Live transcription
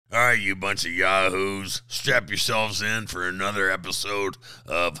right, you bunch of yahoos, strap yourselves in for another episode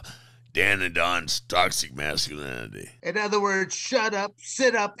of Dan and Don's Toxic Masculinity. In other words, shut up,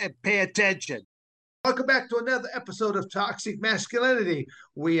 sit up, and pay attention. Welcome back to another episode of Toxic Masculinity.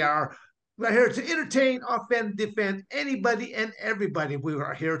 We're here to entertain, offend, defend anybody and everybody. We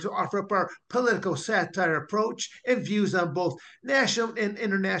are here to offer up our political satire approach and views on both national and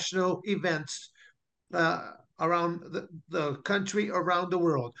international events around the country, around the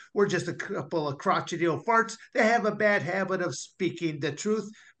world. We're just a couple of crotchety old farts that have a bad habit of speaking the truth,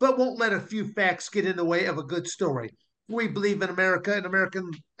 but won't let a few facts get in the way of a good story. We believe in America and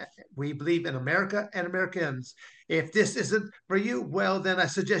Americans. If this isn't for you, well, then I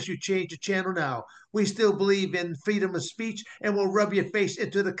suggest you change the channel now. We still believe in freedom of speech and will rub your face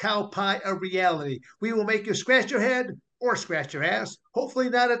into the cow pie of reality. We will make you scratch your head or scratch your ass, hopefully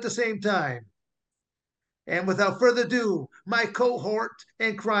not at the same time. And without further ado, my cohort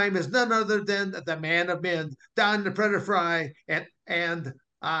in crime is none other than the man of men, Don the Predator Fry, and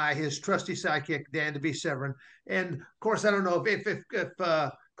I, his trusty sidekick, Dan DeB Severn. And of course, I don't know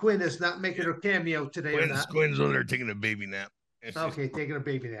if Quinn is not making her cameo today or not. Quinn's over there taking a baby nap. Okay, taking a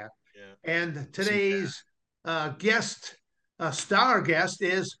baby nap. Yeah. And today's star guest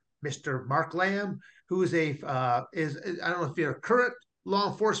is Mr. Mark Lamb, who is I don't know if you're a current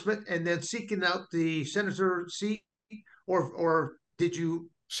law enforcement and then seeking out the senator seat, or did you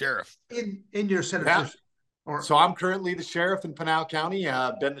sheriff in your senator's? Yeah. So I'm currently the sheriff in Pinal County.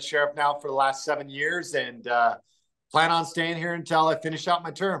 Been the sheriff now for the last 7 years, and plan on staying here until I finish out my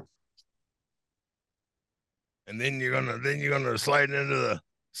term. And then you're gonna slide into the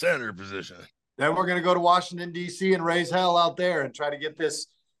senator position. Then we're gonna go to Washington D.C. and raise hell out there and try to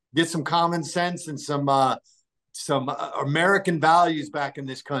get some common sense and some American values back in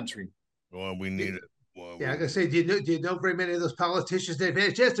this country. Well, we need it. Well, yeah, I gotta say, do you know very many of those politicians? They've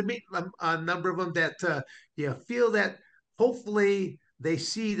had a chance to meet a number of them that you feel that hopefully they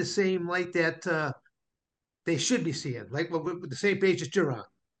see the same light that they should be seeing, like with the same page that you're on.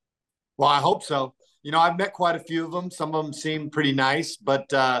 Well, I hope so. You know, I've met quite a few of them. Some of them seem pretty nice, but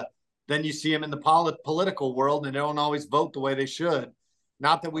then you see them in the political world and they don't always vote the way they should.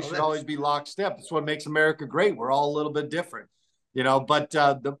 Not that we should always be lockstep. That's what makes America great. We're all a little bit different, you know, but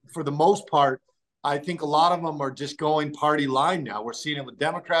for the most part, I think a lot of them are just going party line now. We're seeing it with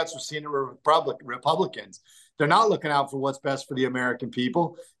Democrats. We're seeing it with Republicans. They're not looking out for what's best for the American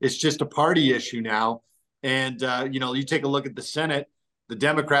people. It's just a party issue now. And, you know, you take a look at the Senate. The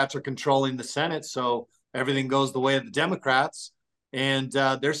Democrats are controlling the Senate, so everything goes the way of the Democrats. And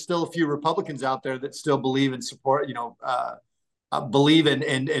there's still a few Republicans out there that still believe in support, you know, believe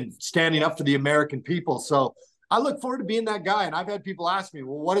in standing up for the American people. So I look forward to being that guy. And I've had people ask me,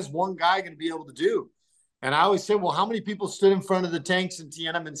 well, what is one guy going to be able to do? And I always say, well, how many people stood in front of the tanks in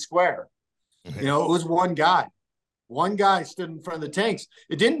Tiananmen Square? You know, it was one guy. One guy stood in front of the tanks.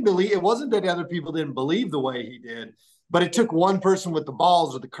 It wasn't that other people didn't believe the way he did, but it took one person with the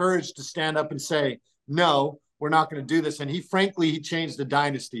balls or the courage to stand up and say, no, we're not going to do this. And he changed the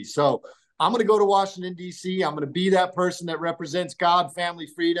dynasty. So I'm going to go to Washington, D.C. I'm going to be that person that represents God, family,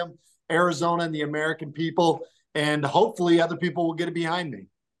 freedom, Arizona, and the American people. And hopefully other people will get it behind me.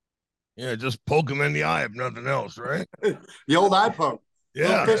 Yeah, just poke him in the eye if nothing else, right? The old eye poke.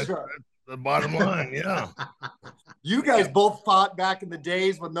 Yeah, that's the bottom line. Yeah. You guys both fought back in the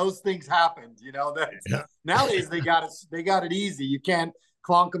days when those things happened. You know, nowadays they got it easy. You can't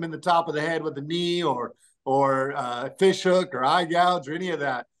clonk them in the top of the head with a knee or fish hook or eye gouge or any of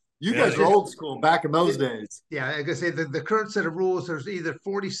that. You guys are old school back in those days. Yeah, I gotta say the current set of rules, there's either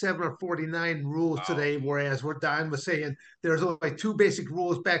 47 or 49 rules today, whereas what Don was saying, there's only 2 basic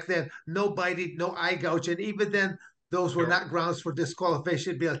rules back then: no biting, no eye gouge, and even then, those were not grounds for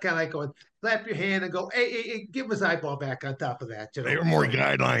disqualification. It'd be kind of like going, slap your hand and go, hey, give him his eyeball back on top of that. You know? They were more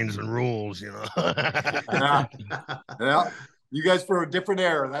guidelines and rules, you know. Yeah, you guys for a different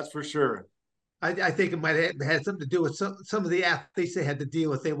era, that's for sure. I think it might have had something to do with some of the athletes they had to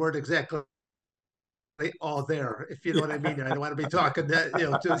deal with. They weren't exactly all there, if you know what I mean. I don't want to be talking that, you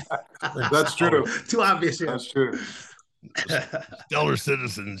know, that's true. Too obvious. Yeah. That's true. Stellar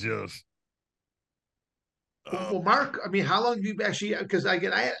citizens, yes. Well, Mark, I mean, how long have you actually? Because I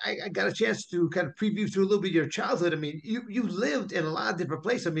got a chance to kind of preview through a little bit of your childhood. I mean, you lived in a lot of different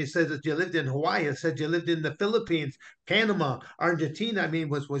places. I mean, it says that you lived in Hawaii. It said you lived in the Philippines, Panama, Argentina. I mean,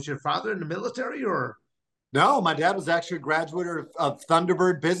 was your father in the military or? No, my dad was actually a graduate of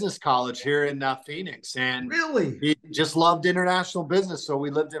Thunderbird Business College here in Phoenix, and really, he just loved international business. So we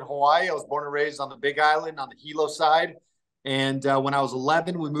lived in Hawaii. I was born and raised on the Big Island on the Hilo side, and when I was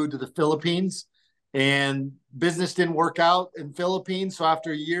 11, we moved to the Philippines. and business didn't work out in Philippines. So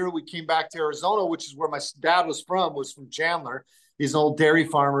after a year, we came back to Arizona, which is where my dad was from Chandler. He's an old dairy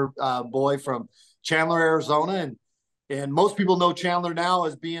farmer boy from Chandler, Arizona. And most people know Chandler now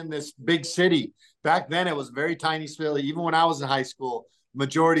as being this big city. Back then, it was a very tiny city. Even when I was in high school,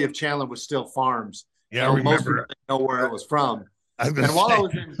 majority of Chandler was still farms. Yeah, I remember. Most people didn't know where it was from. I was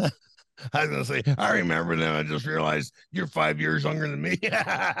gonna say, I remember them. I just realized you're 5 years younger than me.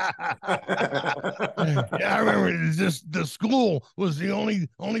 Yeah, I remember. Just the school was the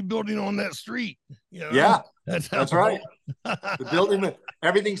only building on that street. You know? Yeah, that's right. The building,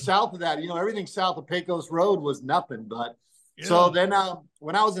 everything south of that, everything south of Pecos Road was nothing. But so then,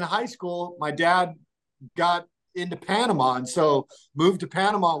 when I was in high school, my dad got into Panama, and so moved to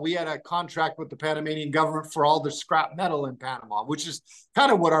Panama. We had a contract with the Panamanian government for all the scrap metal in Panama, which is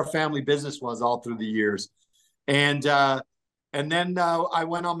kind of what our family business was all through the years. And then I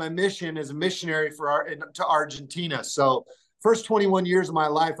went on my mission as a missionary to Argentina. So first 21 years of my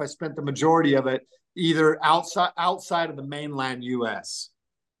life, I spent the majority of it either outside of the mainland U.S.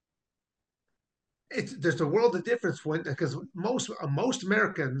 There's a world of difference because most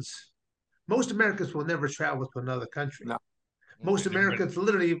Americans will never travel to another country. No. Most Americans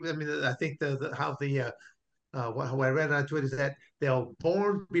literally, I mean, I think what I read on Twitter is that they'll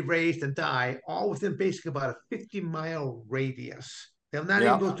born, be raised, and die all within basically about a 50-mile radius. They'll not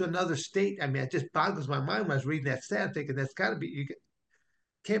even go to another state. I mean, it just boggles my mind when I was reading that stat, thinking that's got to be,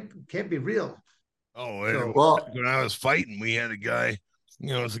 can't be real. Oh, when I was fighting, we had a guy,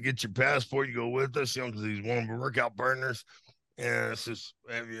 to get your passport, you go with us, because he's one of our workout partners. And it says,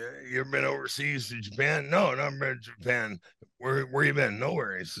 have you ever been overseas to Japan? No, not been to Japan. Where you been?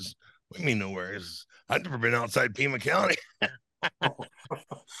 Nowhere. He says, what do you mean nowhere? He says, I've never been outside Pima County.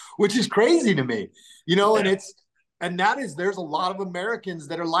 Which is crazy to me, and there's a lot of Americans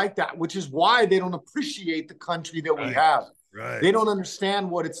that are like that, which is why they don't appreciate the country that we have. Right. They don't understand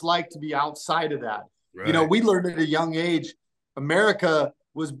what it's like to be outside of that. Right. We learned at a young age, America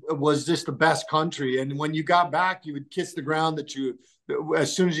was just the best country. And when you got back, you would kiss the ground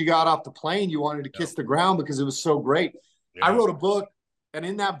as soon as you got off the plane, you wanted to kiss the ground because it was so great. Yeah. I wrote a book, and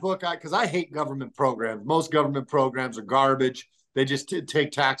in that book, because I hate government programs. Most government programs are garbage. They just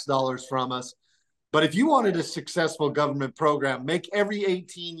take tax dollars from us. But if you wanted a successful government program, make every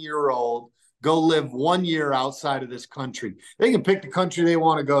 18-year-old go live 1 year outside of this country. They can pick the country they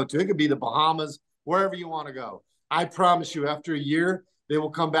want to go to. It could be the Bahamas, wherever you want to go. I promise you, after a year, they will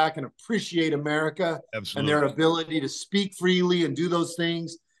come back and appreciate America. Absolutely. And their ability to speak freely and do those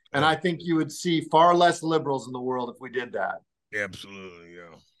things. And I think you would see far less liberals in the world if we did that. Absolutely,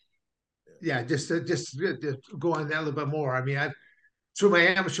 yeah. Yeah, just go on that a little bit more. I mean, through my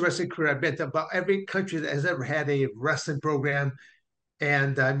amateur wrestling career, I've been to about every country that has ever had a wrestling program.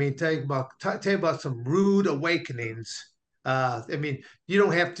 And I mean, tell you about some rude awakenings. I mean, you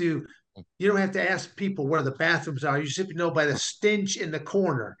don't have to ask people where the bathrooms are. You simply know by the stench in the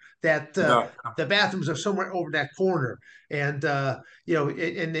corner that the bathrooms are somewhere over that corner. And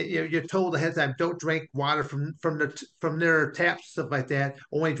you're told ahead of time, don't drink water from their taps, stuff like that.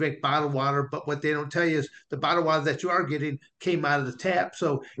 Only drink bottled water. But what they don't tell you is the bottled water that you are getting came out of the tap.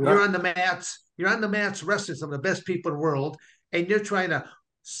 So you're on the mats. You're on the mats wrestling some of the best people in the world, and you're trying to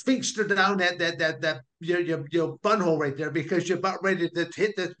sphincter down that your bunhole right there because you're about ready to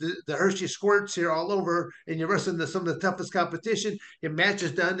hit the Hershey squirts here all over, and you're wrestling some of the toughest competition. Your match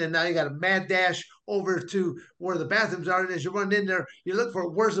is done, and now you got a mad dash over to where the bathrooms are. And as you run in there, you look for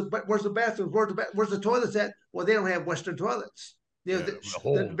where's the bathrooms, where's the toilets at? Well, they don't have Western toilets. They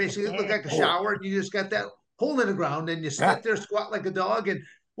basically look like a shower, and you just got that hole in the ground, and you sit there, squat like a dog, and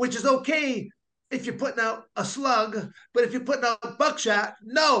which is okay if you're putting out a slug, but if you're putting out buckshot,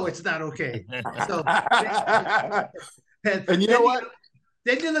 no, it's not okay. So, and you know what?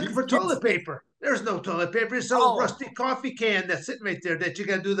 Then you're looking for toilet paper. There's no toilet paper. It's some rusty coffee can that's sitting right there that you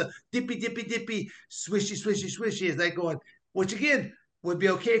got to do the dippy, swishy, swishy, swishy as they going, which again would be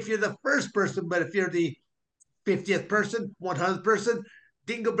okay if you're the first person, but if you're the 50th person, 100th person,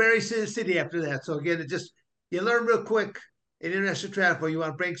 Dingleberry City after that. So again, you learn real quick in international travel. You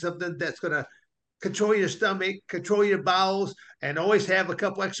want to bring something that's going to control your stomach, control your bowels, and always have a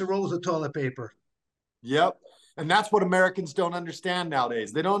couple extra rolls of toilet paper. Yep. And that's what Americans don't understand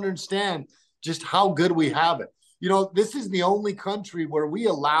nowadays. They don't understand just how good we have it. This is the only country where we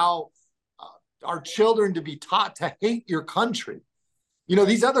allow our children to be taught to hate your country.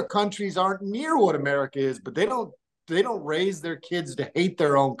 These other countries aren't near what America is, but they don't raise their kids to hate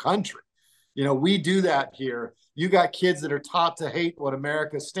their own country. We do that here. You got kids that are taught to hate what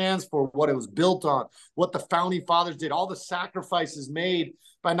America stands for, what it was built on, what the founding fathers did, all the sacrifices made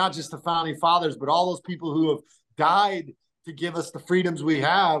by not just the founding fathers, but all those people who have died to give us the freedoms we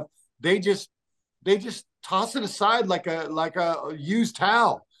have. They just toss it aside like a used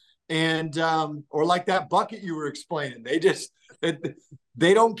towel, and or like that bucket you were explaining. They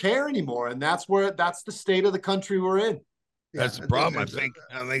don't care anymore, and that's the state of the country we're in. That's the problem. I think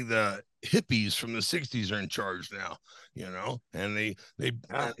the hippies from the 60s are in charge now, and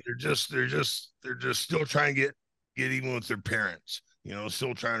they're just still trying to get even with their parents,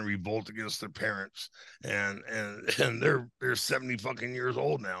 still trying to revolt against their parents, and they're 70 fucking years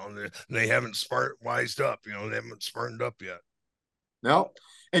old now, and they haven't wised up, they haven't smartened up yet. No.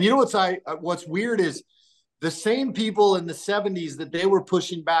 And what's weird is the same people in the 70s that they were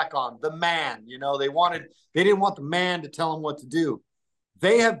pushing back on the man, they didn't want the man to tell them what to do.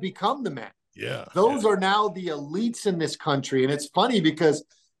 They have become the man. Yeah. Those are now the elites in this country. And it's funny because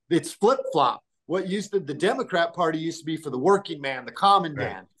it's flip-flop. The Democrat Party used to be for the working man, the common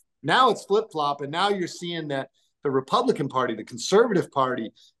man. Right. Now it's flip-flop. And now you're seeing that the Republican Party, the conservative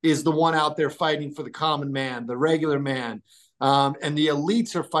party, is the one out there fighting for the common man, the regular man. And the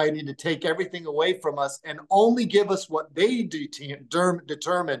elites are fighting to take everything away from us and only give us what they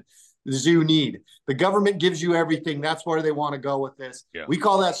determine is you need. The government gives you everything. That's where they want to go with this. Yeah. We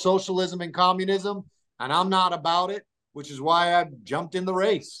call that socialism and communism, and I'm not about it, which is why I jumped in the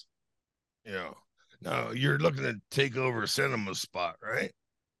race. Yeah. Now you're looking to take over Sinema's spot, right?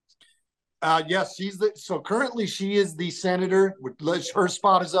 Yes, so currently she is the senator. Her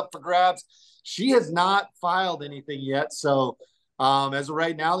spot is up for grabs. She has not filed anything yet. So as of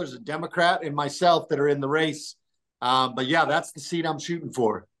right now, there's a Democrat and myself that are in the race. But yeah, that's the seat I'm shooting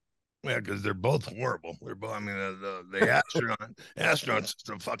for. Yeah, because they're both horrible. They're both. I mean, the astronaut's just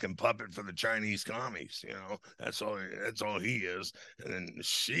a fucking puppet for the Chinese commies. That's all he is. And then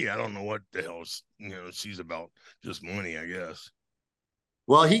I don't know what the hell she's about. Just money, I guess.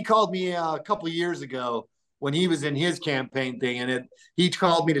 Well, he called me a couple of years ago when he was in his campaign thing, and he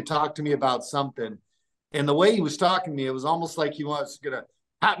called me to talk to me about something. And the way he was talking to me, it was almost like he was going to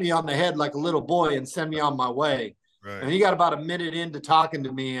pat me on the head like a little boy and send me on my way. Right. And he got about a minute into talking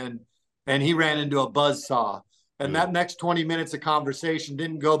to me, and he ran into a buzzsaw. And that next 20 minutes of conversation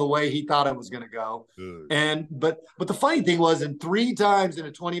didn't go the way he thought it was going to go. Good. But the funny thing was, in 3 times in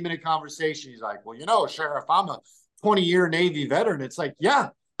a 20-minute conversation, he's like, well, Sheriff, I'm a 20-year Navy veteran. It's like, yeah,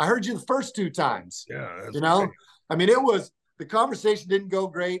 I heard you the first 2 times. Yeah. Great. I mean, the conversation didn't go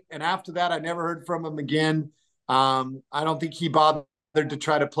great. And after that, I never heard from him again. I don't think he bothered to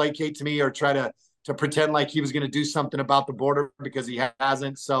try to placate to me or try to pretend like he was going to do something about the border, because he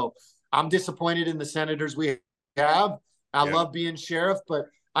hasn't. So I'm disappointed in the senators we have. I love being sheriff, but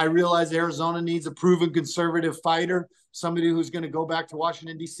I realize Arizona needs a proven conservative fighter, somebody who's going to go back to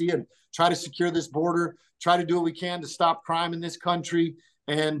Washington, D.C. and try to secure this border, try to do what we can to stop crime in this country,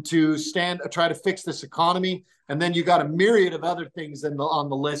 and to try to fix this economy. And then you got a myriad of other things on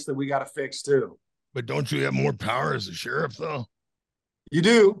the list that we got to fix too. But don't you have more power as a sheriff, though? You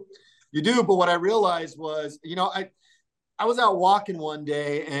do. But what I realized was, I was out walking one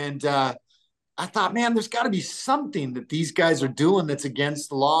day, and I thought, man, there's got to be something that these guys are doing that's against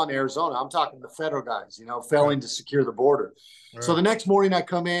the law in Arizona. I'm talking the federal guys, failing to secure the border. Right. So the next morning I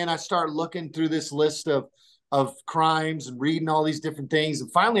come in, I start looking through this list of crimes and reading all these different things.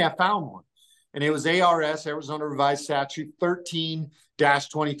 And finally I found one, and it was ARS, Arizona Revised Statute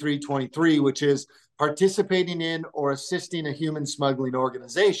 13-2323, which is participating in or assisting a human smuggling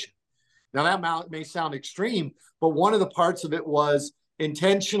organization. Now that may sound extreme, but one of the parts of it was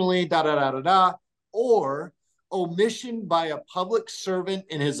intentionally or omission by a public servant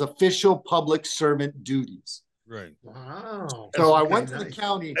in his official public servant duties. Right. Wow. So I went to the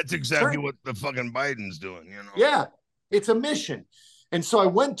county. That's exactly what the fucking Biden's doing, Yeah, it's a mission. And so I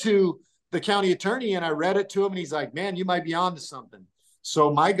went to the county attorney and I read it to him, and he's like, man, you might be onto something.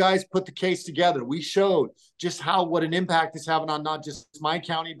 So my guys put the case together. We showed just what an impact it's having on not just my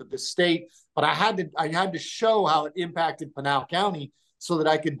county, but the state. But I had to show how it impacted Pinal County so that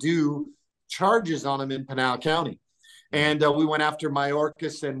I could do charges on him in Pinal County. And we went after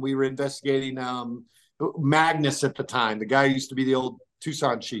Mayorkas, and we were investigating Magnus at the time. The guy who used to be the old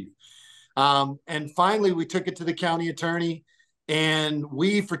Tucson chief. And finally, we took it to the county attorney, and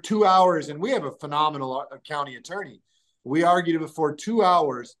for 2 hours, and we have a phenomenal county attorney. We argued it for 2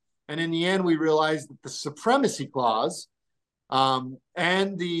 hours, and in the end, we realized that the supremacy clause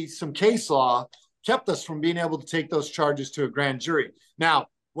and some case law kept us from being able to take those charges to a grand jury. Now,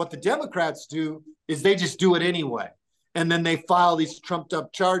 what the Democrats do is they just do it anyway, and then they file these trumped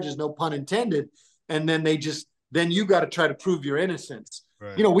up charges, no pun intended, and then then you got to try to prove your innocence.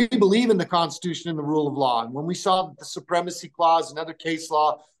 You know, we believe in the Constitution and the rule of law. And when we saw that the supremacy clause and other case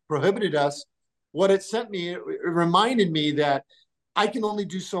law prohibited us, what it sent me, it reminded me that I can only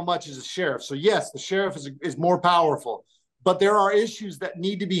do so much as a sheriff. So yes, the sheriff is more powerful, but there are issues that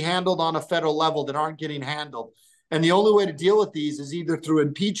need to be handled on a federal level that aren't getting handled. And the only way to deal with these is either through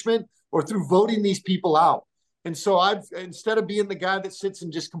impeachment or through voting these people out. And so instead of being the guy that sits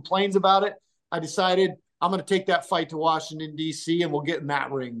and just complains about it, I decided I'm going to take that fight to Washington, D.C., and we'll get in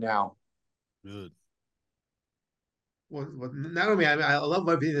that ring now. Good. Well, not only, I love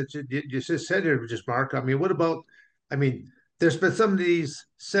everything that you just said here, just Mark. I mean, what about, I mean, there's been some of these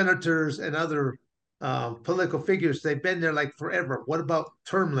senators and other political figures, they've been there like forever. What about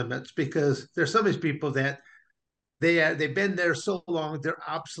term limits? Because there's some of these people that they've been there so long, they're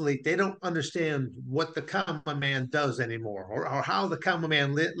obsolete. They don't understand what the common man does anymore, or how the common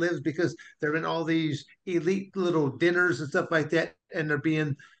man lives, because they're in all these elite little dinners and stuff like that, and they're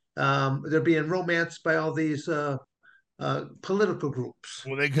being romanced by all these political groups.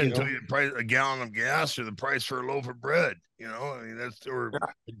 Well, they couldn't tell you the price a gallon of gas or the price for a loaf of bread. You know, I mean, that's or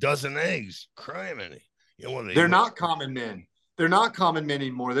a dozen eggs. Criminy. You know, they're not common men. They're not common men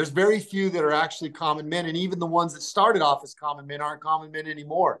anymore. There's very few that are actually common men. And even the ones that started off as common men aren't common men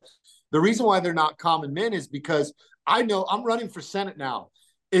anymore. The reason why they're not common men is because I know I'm running for Senate now.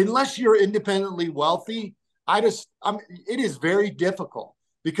 Unless you're independently wealthy, it is very difficult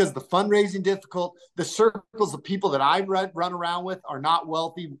because the fundraising difficult, the circles of people that I run around with are not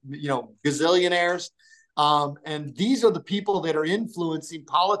wealthy, you know, gazillionaires. And these are the people that are influencing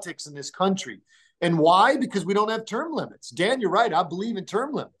politics in this country. And why? Because we don't have term limits. Dan, you're right. I believe in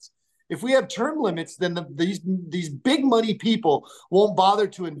term limits. If we have term limits, then these big money people won't bother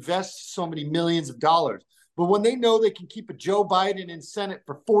to invest so many millions of dollars. But when they know they can keep a Joe Biden in Senate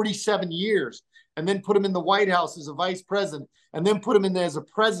for 47 years and then put him in the White House as a vice president and then put him in there as a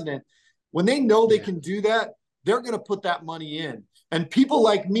president, when they know they can do that, they're going to put that money in. And people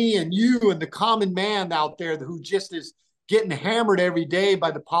like me and you and the common man out there who just is getting hammered every day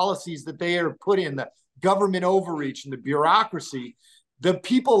by the policies that they are put in, the government overreach and the bureaucracy, the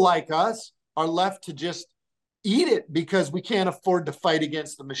people like us are left to just eat it because we can't afford to fight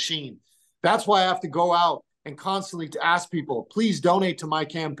against the machine. That's why I have to go out and constantly to ask people, please donate to my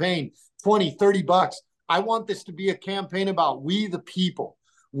campaign, 20, 30 bucks. I want this to be a campaign about we the people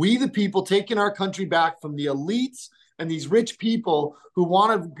taking our country back from the elites and these rich people who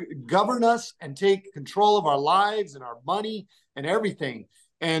want to govern us and take control of our lives and our money and everything.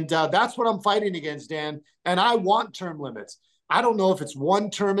 And that's what I'm fighting against, Dan. And I want term limits. I don't know if it's one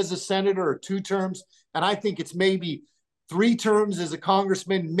term as a senator or 2 terms. And I think it's maybe 3 terms as a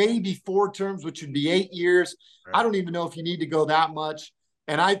congressman, maybe 4 terms, which would be 8 years. Right. I don't even know if you need to go that much.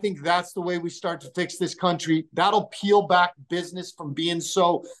 And I think that's the way we start to fix this country. That'll peel back business from being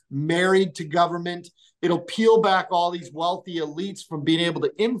so married to government. It'll peel back all these wealthy elites from being able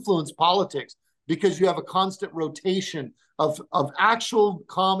to influence politics because you have a constant rotation of actual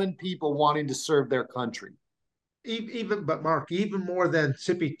common people wanting to serve their country. But Mark, even more than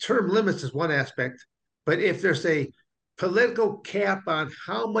simply term limits is one aspect. But if there's a political cap on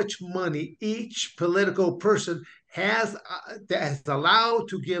how much money each political person has that's allowed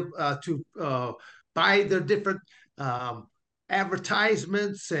to give to buy their different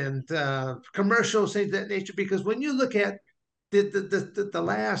advertisements and commercials, things of that nature. Because when you look at the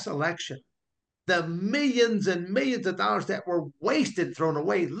last election, the millions and millions of dollars that were wasted, thrown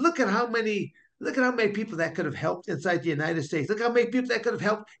away. Look at how many people that could have helped inside the United States. Look how many people that could have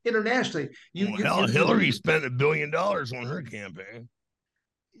helped internationally. Hillary spent $1 billion on her campaign.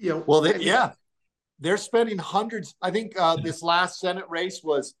 You know, well, they're spending hundreds. I think this last Senate race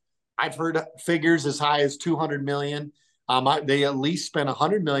was, I've heard figures as high as 200 million. They at least spent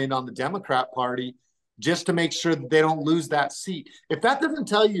 100 million on the Democrat Party just to make sure that they don't lose that seat. If that doesn't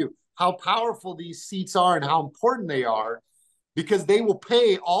tell you how powerful these seats are and how important they are, because they will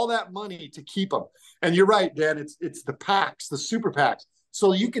pay all that money to keep them. And you're right, Dan, it's the PACs, the super PACs.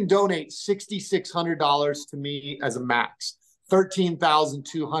 So you can donate $6,600 to me as a max,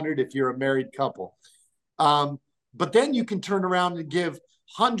 $13,200 if you're a married couple. But then you can turn around and give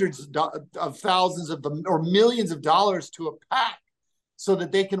hundreds of thousands of them or millions of dollars to a PAC so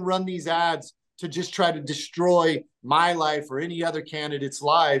that they can run these ads to just try to destroy my life or any other candidate's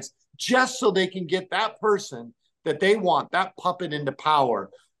lives, just so they can get that person that they want, that puppet, into power.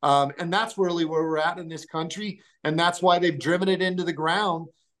 And that's really where we're at in this country. And that's why they've driven it into the ground,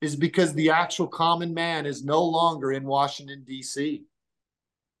 is because the actual common man is no longer in Washington, D.C.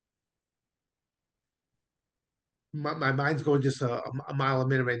 My mind's going just a mile a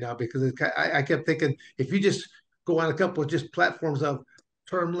minute right now, because I kept thinking, if you just go on a couple of just platforms of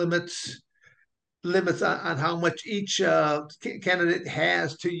term limits on how much each candidate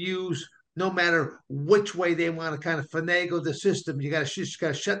has to use, no matter which way they want to kind of finagle the system. You got to just got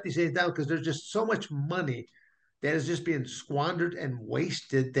to shut these things down because there's just so much money that is just being squandered and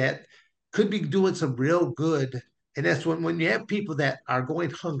wasted that could be doing some real good. And that's when you have people that are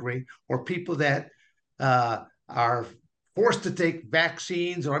going hungry, or people that are forced to take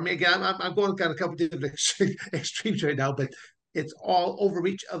vaccines, or I mean, again, I'm going kind of a couple different extremes right now, but it's all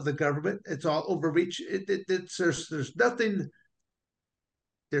overreach of the government. It's all overreach. There's nothing.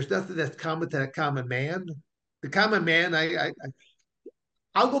 There's nothing that's common to a common man. The common man,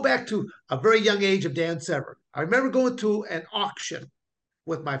 I'll go back to a very young age of Dan Severn. I remember going to an auction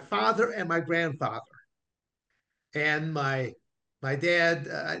with my father and my grandfather, and my dad.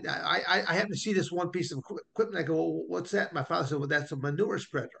 I happened to see this one piece of equipment. I go, well, "What's that?" My father said, "Well, that's a manure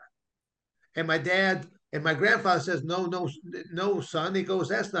spreader." And my dad and my grandfather says, "No, no, no, son." He goes,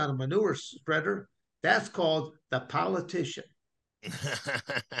 "That's not a manure spreader. That's called the politician."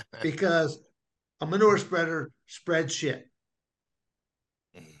 Because a manure spreader spreads shit.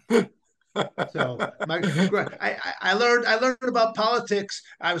 So I learned about politics.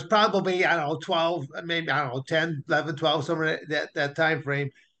 I was probably, I don't know, 12, maybe, I don't know, 10, 11, 12, somewhere that time frame.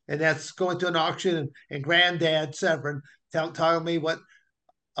 And that's going to an auction, and granddad Severn telling me what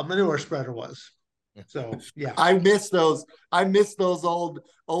a manure spreader was. So yeah. I miss those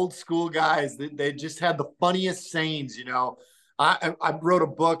old school guys. They just had the funniest sayings, you know. I wrote a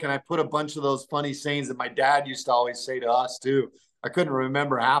book and I put a bunch of those funny sayings that my dad used to always say to us too. I couldn't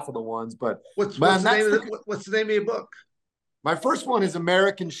remember half of the ones, but what's the name of your book? My first one is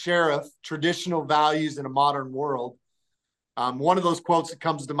American Sheriff: Traditional Values in a Modern World. One of those quotes that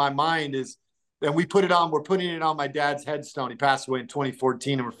comes to my mind is, and we're putting it on my dad's headstone. He passed away in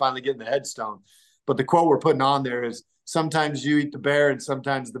 2014 and we're finally getting the headstone. But the quote we're putting on there is, "Sometimes you eat the bear and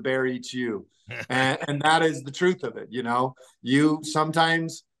sometimes the bear eats you." and that is the truth of it. You know,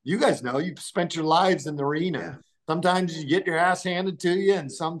 sometimes, you guys know, you've spent your lives in the arena. Yeah. Sometimes you get your ass handed to you and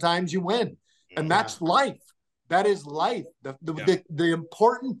sometimes you win. And that's life. That is life. The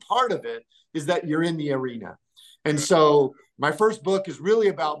important part of it is that you're in the arena. And so my first book is really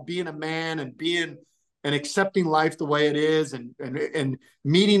about being a man and accepting life the way it is, and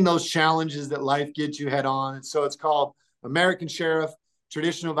meeting those challenges that life gets you head on. And so it's called American Sheriff: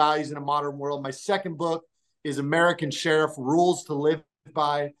 Traditional Values in a Modern World. My second book is American Sheriff: Rules to Live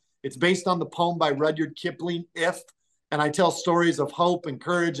By. It's based on the poem by Rudyard Kipling, If, and I tell stories of hope and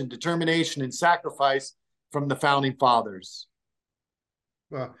courage and determination and sacrifice from the founding fathers.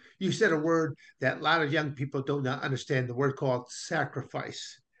 Well, you said a word that a lot of young people don't understand, the word called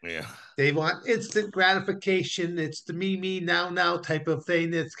sacrifice. Yeah. They want instant gratification. It's the me, now type of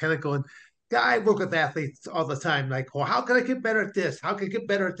thing. It's kind of going, I work with athletes all the time. Like, well, how can I get better at this? How can I get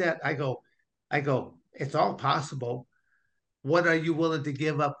better at that? I go, it's all possible. What are you willing to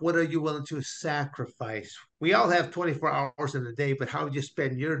give up? What are you willing to sacrifice? We all have 24 hours in a day, but how do you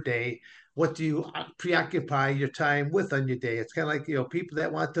spend your day? What do you preoccupy your time with on your day? It's kind of like, people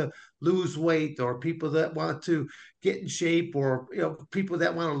that want to lose weight, or people that want to get in shape, or, people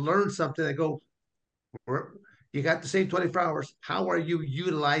that want to learn something. They go, you got the same 24 hours. How are you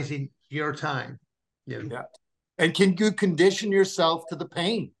utilizing your time? Yeah. And can you condition yourself to the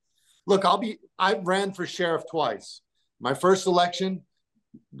pain? Look, I ran for sheriff twice. My first election,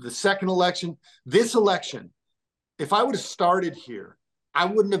 the second election, this election. If I would have started here, I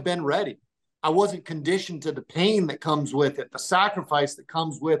wouldn't have been ready. I wasn't conditioned to the pain that comes with it, the sacrifice that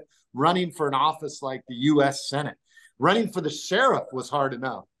comes with running for an office like the U.S. Senate. Running for the sheriff was hard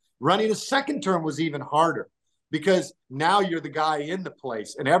enough. Running a second term was even harder, because now you're the guy in the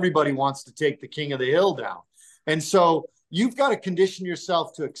place and everybody wants to take the king of the hill down. And so you've got to condition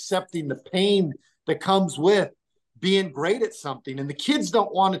yourself to accepting the pain that comes with being great at something. And the kids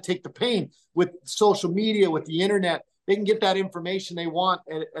don't want to take the pain with social media, with the internet. They can get that information they want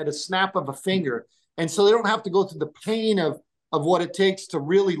at a snap of a finger. And so they don't have to go through the pain of what it takes to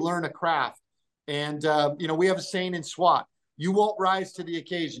really learn a craft. And, we have a saying in SWAT: you won't rise to the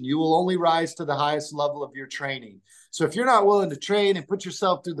occasion. You will only rise to the highest level of your training. So if you're not willing to train and put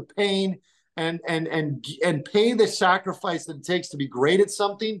yourself through the pain and pay the sacrifice that it takes to be great at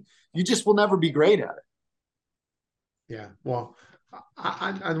something, you just will never be great at it. Yeah. Well,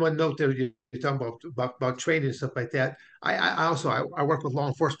 on one note there, you're talking about training and stuff like that. I also work with law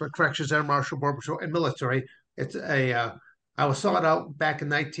enforcement, corrections, air marshal, border patrol, and military. I was sought out back in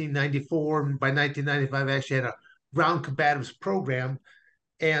 1994, and by 1995, I actually had a ground combatives program.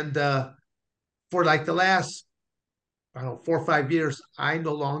 And for like the last, I don't know, 4 or 5 years, I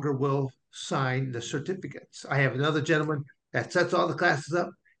no longer will sign the certificates. I have another gentleman that sets all the classes up.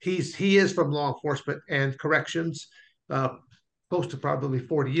 He is from law enforcement and corrections, close to probably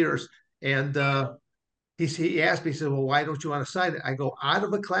 40 years. And he asked me, he said, well, why don't you want to sign it? I go, out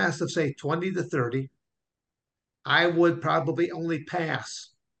of a class of say 20 to 30, I would probably only pass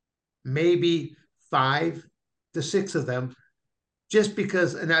maybe 5 to 6 of them just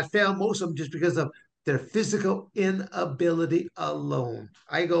because, and I failed most of them just because of their physical inability alone.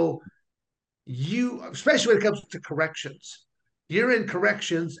 I go, you, especially when it comes to corrections, you're in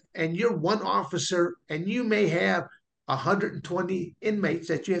corrections and you're one officer and you may have 120 inmates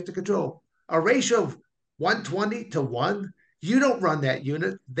that you have to control. A ratio of 120 to 1, you don't run that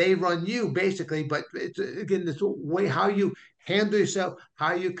unit. They run you basically, but it's again this way how you handle yourself,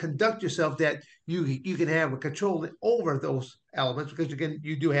 how you conduct yourself that you can have a control over those elements because again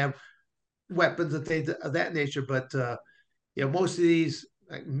you do have weapons and things of that nature. But most of these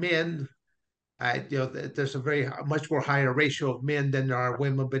like men, there's a very much more higher ratio of men than there are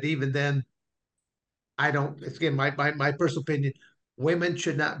women. But even then, I don't. It's again my personal opinion. Women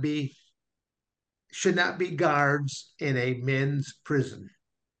should not be guards in a men's prison.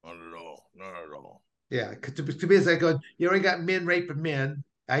 Not at all. Not at all. Yeah, to me, it's like you already got men raping men.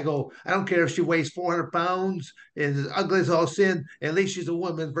 I go, I don't care if she weighs 400 pounds and as ugly as all sin. At least she's a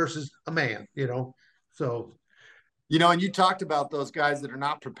woman versus a man. So. And you talked about those guys that are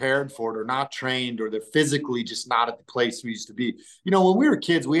not prepared for it or not trained or they're physically just not at the place we used to be. When we were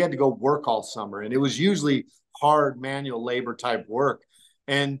kids, we had to go work all summer and it was usually hard manual labor type work.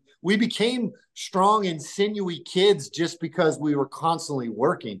 And we became strong and sinewy kids just because we were constantly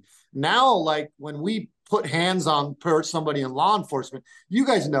working. Now, like when we put hands on somebody in law enforcement, you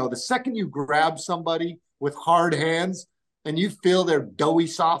guys know the second you grab somebody with hard hands, and you feel their doughy,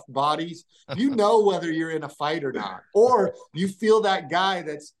 soft bodies, you know whether you're in a fight or not. Or you feel that guy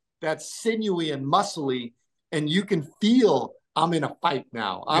that's sinewy and muscly, and you can feel, I'm in a fight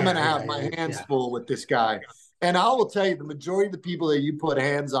now. I'm going to have my hands full with this guy. And I will tell you, the majority of the people that you put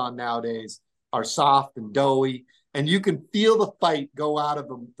hands on nowadays are soft and doughy, and you can feel the fight go out of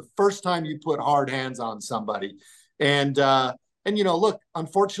them the first time you put hard hands on somebody. And look,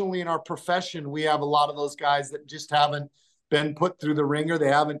 unfortunately in our profession, we have a lot of those guys that just haven't been put through the ringer. They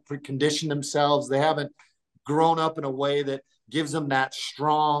haven't conditioned themselves. They haven't grown up in a way that gives them that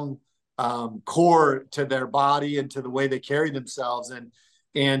strong core to their body and to the way they carry themselves. And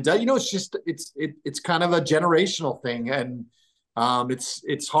it's just, it's kind of a generational thing. And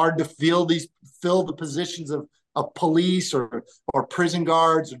it's hard to fill the positions of police or prison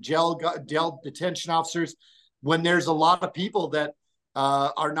guards or jail detention officers when there's a lot of people that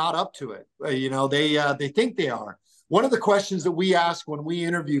are not up to it. They think they are. One of the questions that we ask when we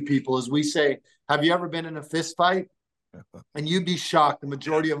interview people is we say, have you ever been in a fist fight? And you'd be shocked. The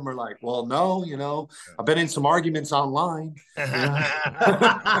majority of them are like, well, no, I've been in some arguments online.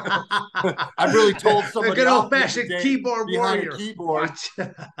 I've really told somebody. A good old-fashioned keyboard warrior. Keyboard.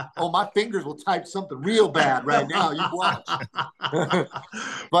 Oh, my fingers will type something real bad right now. You watch.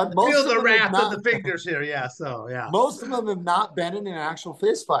 But most feel the wrath of the fingers here. Yeah. So yeah. Most of them have not been in an actual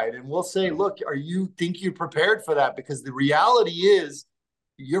fist fight, and we'll say, look, think you're prepared for that? Because the reality is,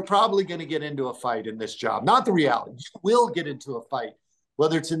 you're probably going to get into a fight in this job. Not the reality. You will get into a fight,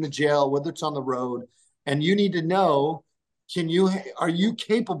 whether it's in the jail, whether it's on the road. And you need to know, are you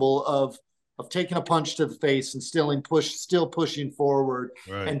capable of taking a punch to the face and still pushing forward,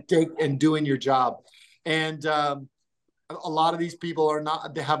 right, and doing your job? And a lot of these people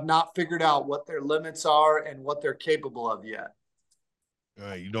have not figured out what their limits are and what they're capable of yet.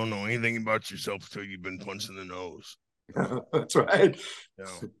 You don't know anything about yourself until you've been punched in the nose. That's right. Yeah.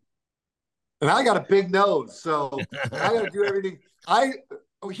 And I got a big nose, so I got to do everything.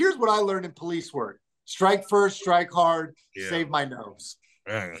 Here's what I learned in police work: strike first, strike hard, save my nose.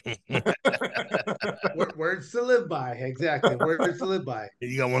 Words to live by. Exactly. Words to live by.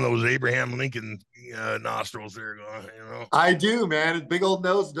 You got one of those Abraham Lincoln nostrils there going, I do, man. His big old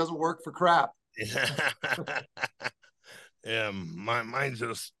nose doesn't work for crap. Yeah, mine's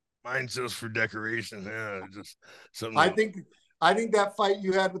just for decoration. Yeah, just something. I think that fight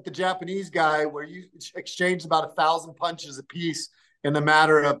you had with the Japanese guy, where you exchanged about 1,000 punches apiece in the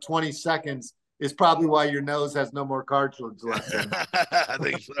matter of 20 seconds, is probably why your nose has no more cartilage left. I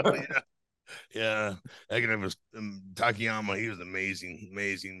think so. Yeah. That guy was Takayama. He was amazing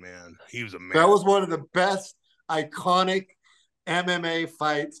man. He was a man. That was one of the best iconic MMA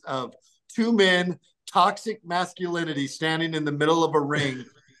fights of two men, toxic masculinity, standing in the middle of a ring,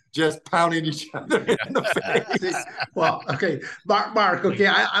 just pounding each other in the face. Well, okay, Mark. Okay,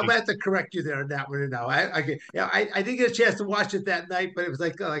 I'm gonna have to correct you there on that one now. I didn't get a chance to watch it that night, but it was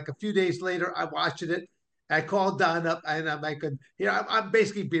like a few days later. I watched it, I called Don up, and I'm like, I'm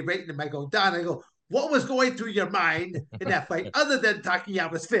basically berating him. I go, Don, what was going through your mind in that fight other than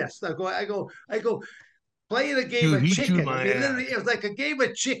Takayama's fist? I go, playing a game Dude, of he chewed chicken. I my mean, ass. literally, it was like a game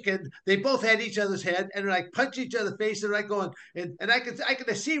of chicken. They both had each other's head, and they're like punch each other's face, and like going, and I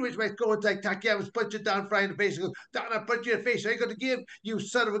could see which way going. Like Takayama's punching Don Frye in the face. He goes, Don, I punch you in the face. Are you going to give, you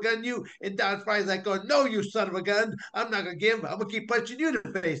son of a gun, you? And Don Frye's like going, no, you son of a gun. I'm not going to give. I'm going to keep punching you in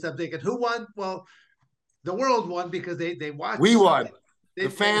the face. I'm thinking, who won? Well, the world won because they watched. We won. The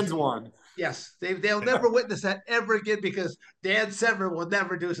fans won. Yes, they'll never witness that ever again because Dan Severn will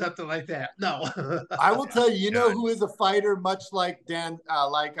never do something like that. No. I will tell you, you know who is a fighter, much like Dan,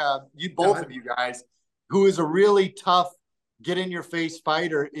 you both of you guys, who is a really tough, get in your face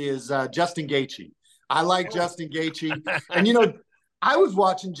fighter is Justin Gaethje. I like Justin Gaethje, and I was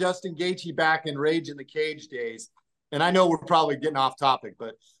watching Justin Gaethje back in Rage in the Cage days, and I know we're probably getting off topic,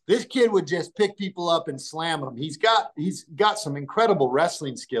 but this kid would just pick people up and slam them. He's got some incredible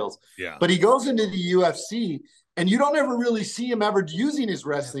wrestling skills. Yeah. But he goes into the UFC, and you don't ever really see him ever using his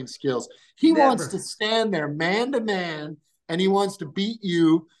wrestling skills. He wants to stand there man to man, and he wants to beat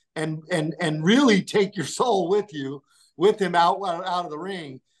you and really take your soul with him out of the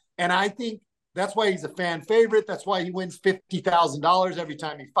ring. And I think that's why he's a fan favorite. That's why he wins $50,000 every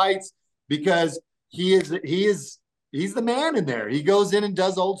time he fights, because he's the man in there. He goes in and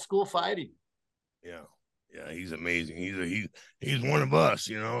does old school fighting. Yeah, he's amazing. He's one of us,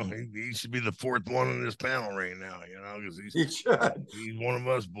 He should be the fourth one in this panel right now, because he's one of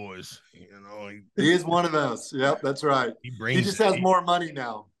us boys. He is one of us. Yep, that's right. He just has more money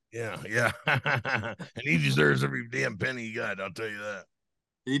now. Yeah. And he deserves every damn penny he got, I'll tell you that.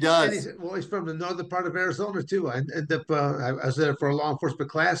 He does. He's from the northern part of Arizona too. I was there for a law enforcement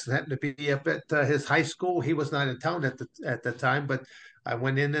class and happened to be up at his high school. He was not in town at the time, but I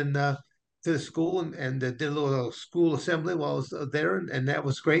went in and to the school and did a little school assembly while I was there, and that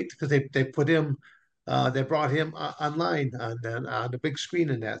was great because they put him, they brought him online on the big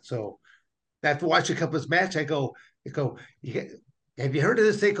screen and that. So after watching a couple of his match, I go, have you heard of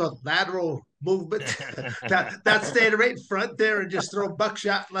this thing called lateral movement? That's staying right in front there and just throw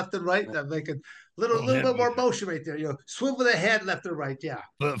buckshot left and right. I'm making a little bit more motion right there. Swivel the head left and right. Yeah.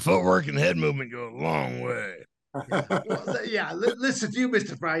 But footwork and head movement go a long way. Listen to you,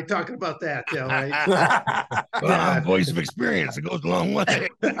 Mr. Fry, talking about that. Right? Well, I'm a voice of experience. It goes a long way.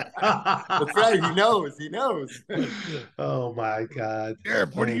 That's right. He knows. Oh my God.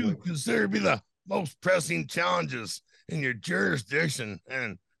 Sheriff, what do you consider to be the most pressing challenges in your jurisdiction,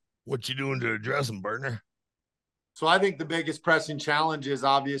 and what you doing to address them, partner? So I think the biggest pressing challenges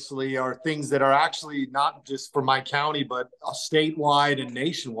obviously are things that are actually not just for my county, but statewide and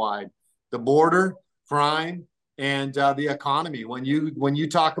nationwide. The border, crime, and the economy. When you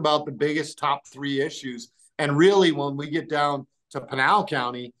talk about the biggest top three issues, and really when we get down to Pinal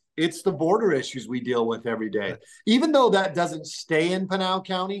County, it's the border issues we deal with every day. Even though that doesn't stay in Pinal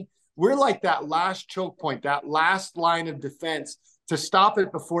County, we're like that last choke point, that last line of defense to stop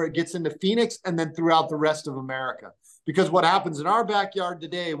it before it gets into Phoenix and then throughout the rest of America. Because what happens in our backyard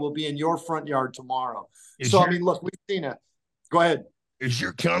today will be in your front yard tomorrow. Look, we've seen it. Go ahead. Is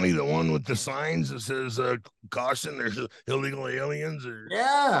your county the one with the signs that says caution, there's illegal aliens? Or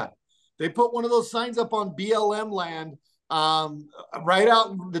yeah, they put one of those signs up on BLM land right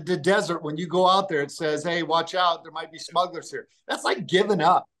out in the desert. When you go out there, it says, hey, watch out, there might be smugglers here. That's like giving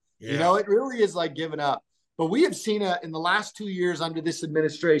up. Yeah. It really is like giving up. But we have seen in the last 2 years under this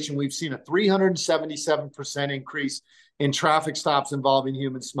administration, we've seen a 377% increase in traffic stops involving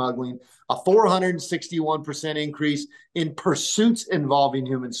human smuggling, a 461% increase in pursuits involving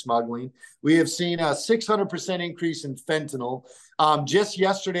human smuggling. We have seen a 600% increase in fentanyl. Just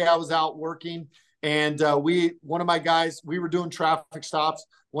yesterday, I was out working, and one of my guys, we were doing traffic stops.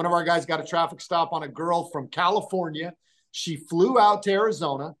 One of our guys got a traffic stop on a girl from California. She flew out to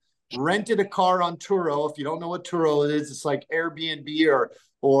Arizona, rented a car on Turo. If you don't know what Turo is, it's like Airbnb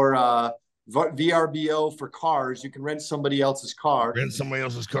or VRBO for cars. You can rent somebody else's car. Rent somebody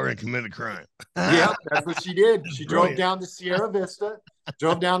else's car and commit a crime. Yeah, that's what she did. She drove down to Sierra Vista,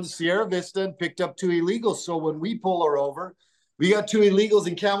 and picked up two illegals. So when we pull her over, we got two illegals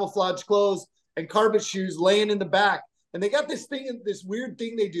in camouflage clothes and carpet shoes laying in the back. And they got this weird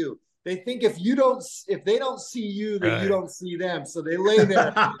thing they do. They think if they don't see you, then you don't see them. So they lay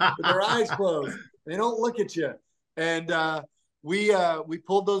there with their eyes closed. They don't look at you. And we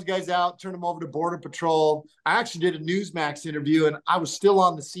pulled those guys out, turned them over to Border Patrol. I actually did a Newsmax interview, and I was still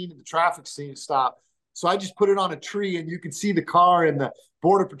on the scene of the traffic scene stop. So I just put it on a tree, and you could see the car and the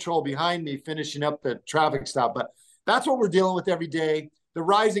Border Patrol behind me finishing up the traffic stop. But that's what we're dealing with every day. the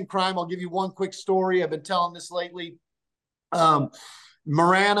rising crime. I'll give you one quick story. I've been telling this lately.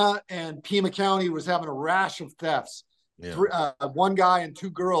 Marana and Pima County was having a rash of thefts. Yeah. One guy and two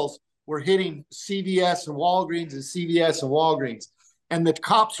girls were hitting CVS and Walgreens and CVS and Walgreens. And the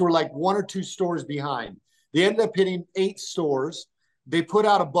cops were like 1 or 2 stores behind. They ended up hitting 8 stores. They put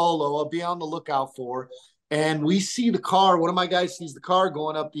out a bolo. I'll be on the lookout for. And we see the car. One of my guys sees the car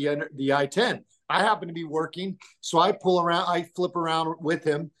going up the I-10. I happen to be working. So I flip around with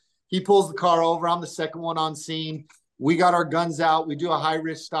him. He pulls the car over. I'm the second one on scene. We got our guns out. We do a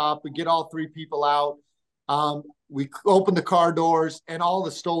high-risk stop. We get all 3 people out. We open the car doors, and all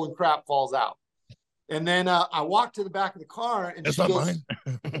the stolen crap falls out. And then I walk to the back of the car, and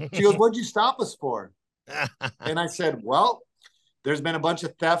she goes, "What'd you stop us for?" And I said, "Well, there's been a bunch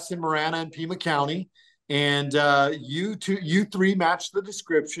of thefts in Marana and Pima County, and you 3 match the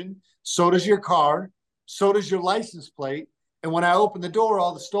description. So does your car. So does your license plate. And when I opened the door,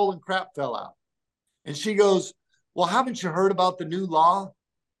 all the stolen crap fell out." And she goes, "Well, haven't you heard about the new law?"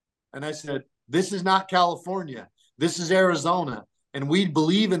 And I said, "This is not California. This is Arizona. And we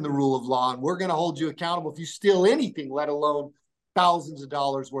believe in the rule of law, and we're going to hold you accountable if you steal anything, let alone thousands of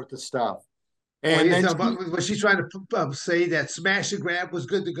dollars worth of stuff." And was she trying to say that smash and grab was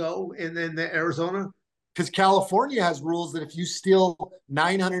good to go in Arizona? Because California has rules that if you steal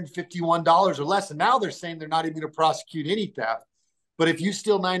 $951 or less, and now they're saying they're not even going to prosecute any theft, but if you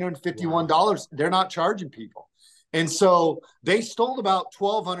steal $951, they're not charging people. And so they stole about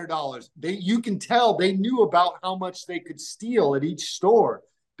 $1,200. You can tell they knew about how much they could steal at each store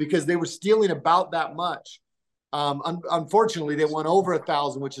because they were stealing about that much. Unfortunately, they went over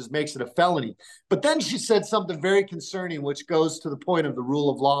 1,000, which makes it a felony. But then she said something very concerning, which goes to the point of the rule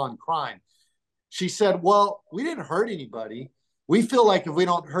of law and crime. She said, "Well, we didn't hurt anybody. We feel like if we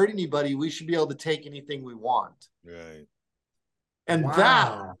don't hurt anybody, we should be able to take anything we want." Right. And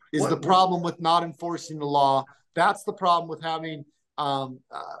that is the problem with not enforcing the law. That's the problem with having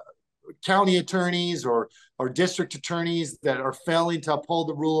county attorneys or district attorneys that are failing to uphold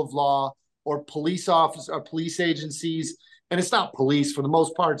the rule of law, or police officers or police agencies. And it's not police for the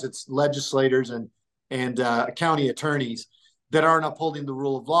most part; it's legislators and county attorneys that aren't upholding the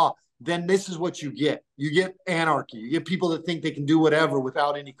rule of law. Then this is what you get. You get anarchy. You get people that think they can do whatever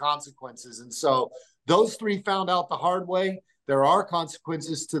without any consequences. And so those 3 found out the hard way. There are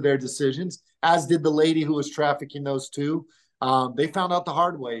consequences to their decisions, as did the lady who was trafficking those 2. They found out the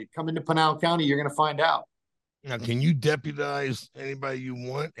hard way. Come into Pinal County, you're going to find out. Now, can you deputize anybody you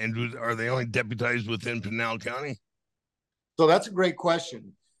want? And are they only deputized within Pinal County? So that's a great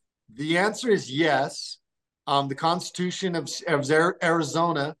question. The answer is yes. The Constitution of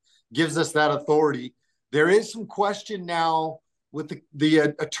Arizona gives us that authority. There is some question now with the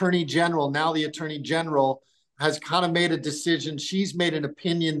Attorney General. Now the Attorney General has kind of made a decision. She's made an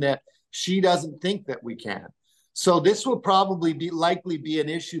opinion that she doesn't think that we can. So this will probably likely be an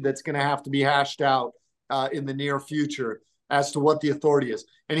issue that's going to have to be hashed out in the near future as to what the authority is.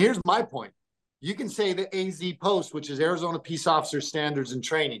 And here's my point. You can say that AZ Post, which is Arizona Peace Officer Standards and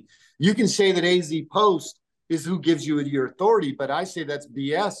Training, you can say that AZ Post is who gives you your authority, but I say that's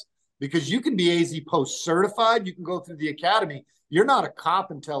BS, because you can be AZ Post certified. You can go through the academy. You're not a cop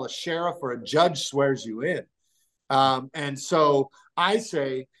until a sheriff or a judge swears you in. And so I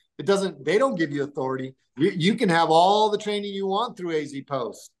say they don't give you authority. You can have all the training you want through AZ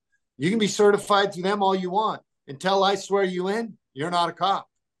Post. You can be certified through them all you want. Until I swear you in, you're not a cop.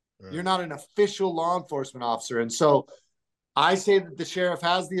 Right. You're not an official law enforcement officer. And so I say that the sheriff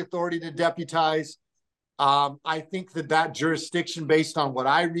has the authority to deputize. I think that jurisdiction, based on what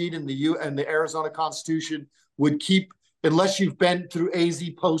I read in the Arizona Constitution, would keep, unless you've been through AZ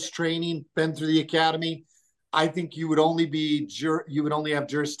Post training, been through the academy, I think you would only have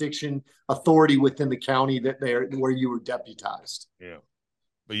jurisdiction authority within the county where you were deputized. Yeah,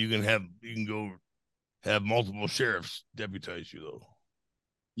 but you can go have multiple sheriffs deputize you though.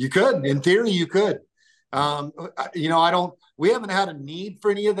 You could, in theory, you could. We haven't had a need for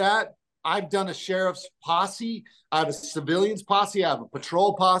any of that. I've done a sheriff's posse. I have a civilians posse. I have a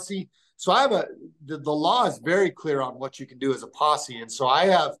patrol posse. So the law is very clear on what you can do as a posse. And so I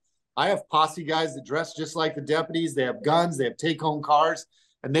have posse guys that dress just like the deputies. They have guns, they have take-home cars,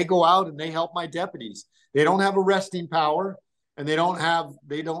 and they go out and they help my deputies. They don't have arresting power, and they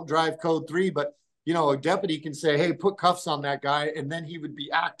don't drive code 3, but a deputy can say, "Hey, put cuffs on that guy," and then he would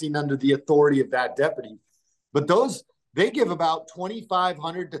be acting under the authority of that deputy. But they give about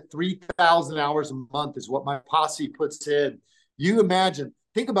 2,500 to 3,000 hours a month is what my posse puts in. You imagine,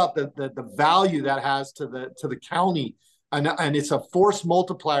 think about the value that has to the county. And it's a force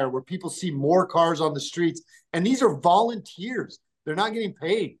multiplier where people see more cars on the streets. And these are volunteers. They're not getting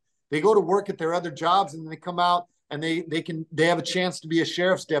paid. They go to work at their other jobs and they come out and they have a chance to be a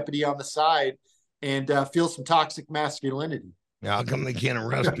sheriff's deputy on the side and feel some toxic masculinity. Now, how come they can't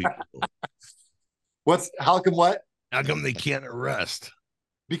arrest people? How come what? How come they can't arrest?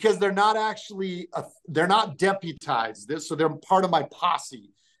 Because they're not actually, they're not deputized. So they're part of my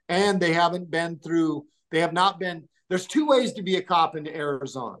posse. And they have not been, there's two ways to be a cop in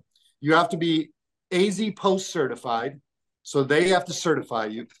Arizona. You have to be AZ post certified. So they have to certify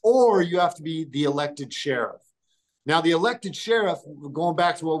you, or you have to be the elected sheriff. Now, the elected sheriff, going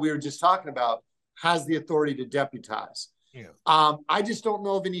back to what we were just talking about, has the authority to deputize. Yeah. I just don't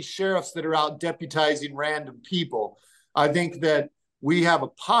know of any sheriffs that are out deputizing random people. I think that we have a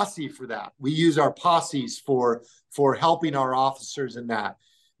posse for that. We use our posses for helping our officers in that.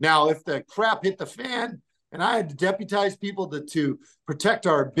 Now, if the crap hit the fan and I had to deputize people to protect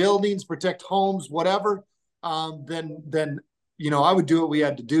our buildings, protect homes, whatever, then I would do what we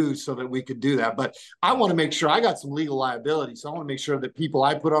had to do so that we could do that. But I want to make sure I got some legal liability. So I want to make sure that people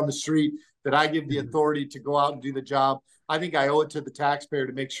I put on the street, that I give the authority to go out and do the job. I think I owe it to the taxpayer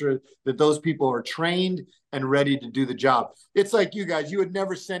to make sure that those people are trained and ready to do the job. It's like you guys, you would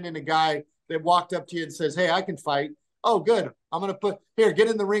never send in a guy that walked up to you and says, hey, I can fight. Oh, good. I'm going to get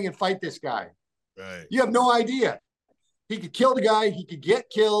in the ring and fight this guy. Right. You have no idea. He could kill the guy. He could get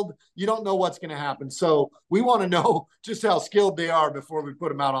killed. You don't know what's going to happen. So we want to know just how skilled they are before we put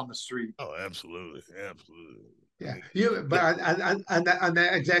them out on the street. Oh, absolutely. Absolutely. Yeah. But on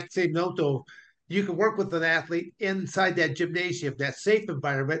that exact same note, though, you can work with an athlete inside that gymnasium, that safe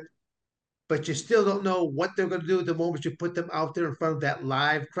environment, but you still don't know what they're going to do the moment you put them out there in front of that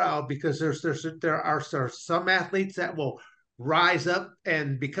live crowd, because there are some athletes that will rise up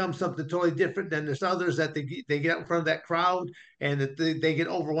and become something totally different. Then there's others that they get out in front of that crowd and that they get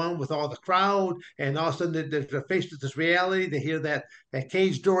overwhelmed with all the crowd, and all of a sudden they're faced with this reality. They hear that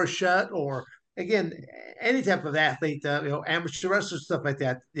cage door shut, or again, any type of athlete, amateur wrestlers, stuff like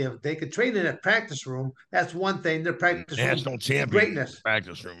that. They could train in a practice room. That's one thing. Their practice national room, champion greatness.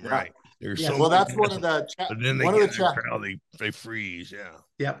 Practice room, right? There's well, that's one of the. But then they get in the crowd, they freeze. Yeah.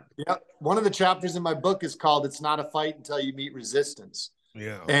 Yep. One of the chapters in my book is called "It's Not a Fight Until You Meet Resistance."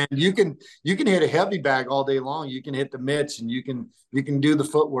 Yeah. And you can hit a heavy bag all day long. You can hit the mitts, and you can do the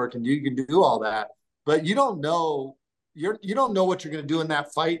footwork, and you can do all that. But you don't know what you're going to do in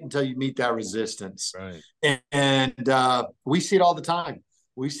that fight until you meet that resistance. Right. And we see it all the time.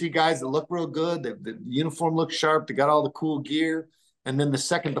 We see guys that look real good. The uniform looks sharp. They got all the cool gear. And then the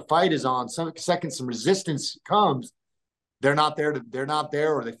second the fight is on, some resistance comes, they're not there,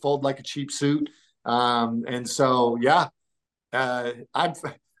 or they fold like a cheap suit. And so,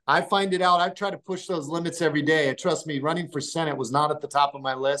 I find it out. I try to push those limits every day. Trust me, running for Senate was not at the top of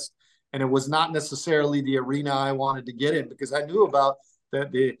my list. And it was not necessarily the arena I wanted to get in, because I knew about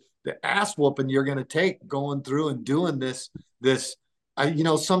the ass whooping you're going to take going through and doing this.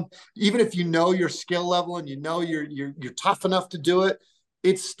 Even if you know your skill level and you're tough enough to do it,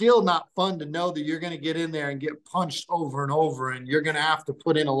 it's still not fun to know that you're going to get in there and get punched over and over, and you're going to have to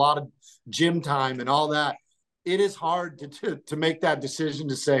put in a lot of gym time and all that. It is hard to make that decision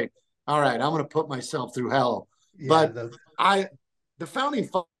to say, all right, I'm going to put myself through hell. Yeah, but the founding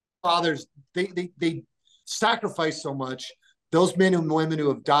fathers, they sacrificed so much. Those men and women who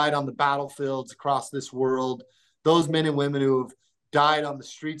have died on the battlefields across this world, those men and women who have died on the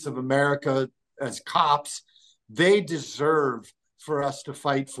streets of America as cops, they deserve for us to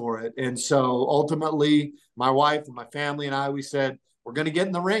fight for it. And so ultimately, my wife and my family and I, we said, we're going to get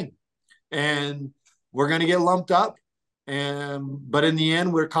in the ring and we're going to get lumped up. But in the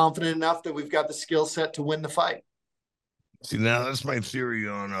end, we're confident enough that we've got the skill set to win the fight. See, now that's my theory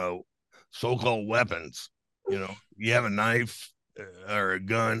on so-called weapons. You have a knife or a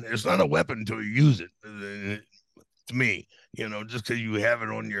gun. It's not a weapon until you use it. To me, just because you have it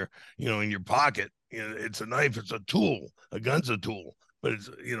on your, in your pocket, it's a knife. It's a tool. A gun's a tool, but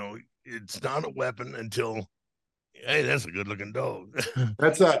it's not a weapon until, hey, that's a good-looking dog.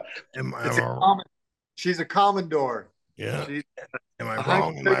 She's a Commodore. Yeah. Am I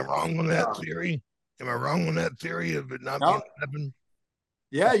wrong? Am I wrong on that theory? Am I wrong on that theory of it not being a weapon?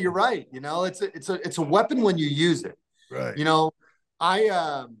 Yeah, you're right. It's a weapon when you use it. Right.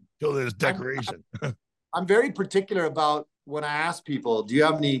 So there's decoration. I'm very particular about when I ask people, do you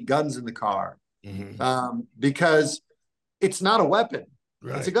have any guns in the car? Mm-hmm. Because it's not a weapon.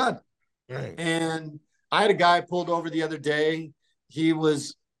 Right. It's a gun. Right. And I had a guy pulled over the other day.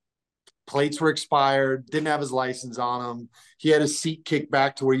 Plates were expired, didn't have his license on him. He had his seat kicked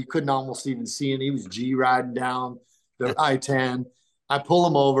back to where you couldn't almost even see him. He was G riding down the I-10. I pull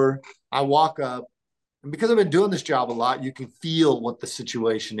him over. I walk up. And because I've been doing this job a lot, you can feel what the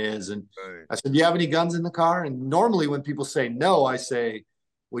situation is. And I said, do you have any guns in the car? And normally when people say no, I say,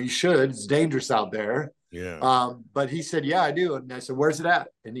 well, you should. It's dangerous out there. Yeah. But he said, yeah, I do. And I said, where's it at?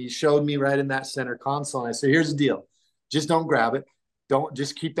 And he showed me right in that center console. And I said, here's the deal. Just don't grab it. Don't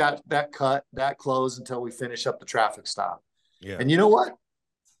just keep that closed until we finish up the traffic stop. Yeah. And you know what?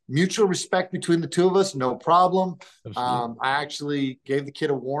 Mutual respect between the two of us, no problem. I actually gave the kid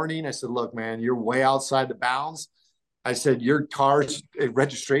a warning. I said, look, man, you're way outside the bounds. I said, your car's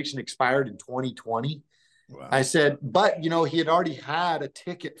registration expired in 2020. Wow. I said, but, you know, he had already had a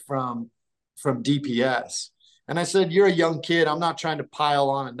ticket from DPS. And I said, you're a young kid. I'm not trying to pile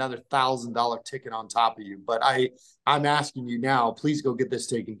on another $1,000 ticket on top of you. But I'm asking you now, please go get this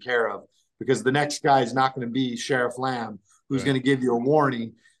taken care of, because the next guy is not going to be Sheriff Lamb, who's going to give you a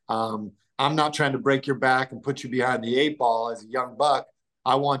warning. I'm not trying to break your back and put you behind the 8 ball as a young buck.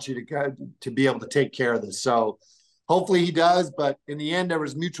 I want you to be able to take care of this. So hopefully he does. But in the end, there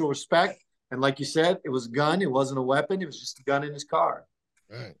was mutual respect. And like you said, it was a gun. It wasn't a weapon. It was just a gun in his car.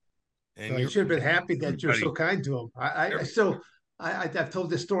 Right. And you should have been happy that you're so kind to him. I've told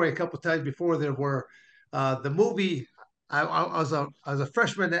this story a couple of times before. There were the movie. I was a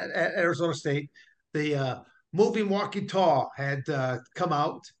freshman at Arizona State. The movie Walking Tall had come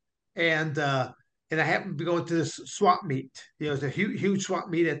out, and I happened to be going to this swap meet. You know, it was a huge swap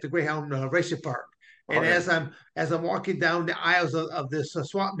meet at the Greyhound Racing Park. And as I'm walking down the aisles of this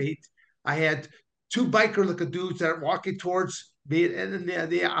swap meet, I had 2 biker-looking dudes that are walking towards me in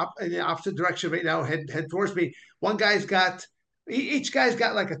the opposite direction right now, head towards me. Each guy's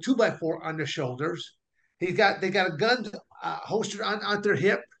got like a 2x4 on their shoulders. They got a gun holstered on their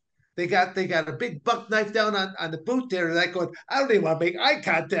hip. They got a big buck knife down on the boot there. And I'm going, I don't even want to make eye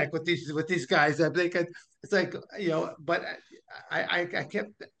contact with these guys. I'm thinking, it's like, you know, but I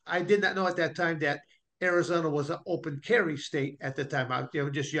did not know at that time that Arizona was an open carry state at the time. I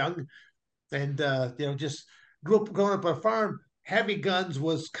was just young, and just growing up on a farm. Having guns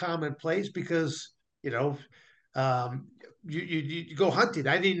was commonplace because you go hunting.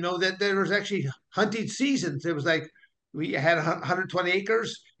 I didn't know that there was actually hunting seasons. It was like we had 120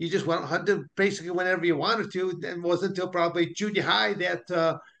 acres. You just went hunting basically whenever you wanted to. And it wasn't until probably junior high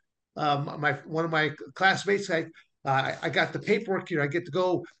that one of my classmates, I got the paperwork here. I get to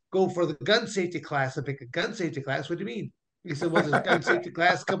go for the gun safety class. I pick a gun safety class. What do you mean? He said, well, there's a gun safety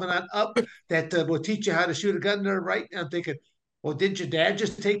class coming on up that will teach you how to shoot a gun there, right? And I'm thinking, well, didn't your dad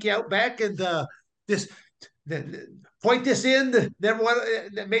just take you out back and point this in? Never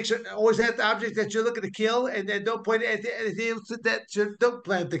want to make sure always have the object that you're looking to kill, and then don't point at anything else that you don't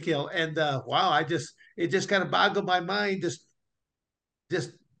plan to kill. And wow, it just kind of boggled my mind, just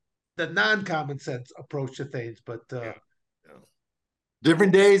the non-common sense approach to things. But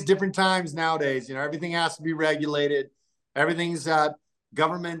different days, different times nowadays. You know, everything has to be regulated. Everything's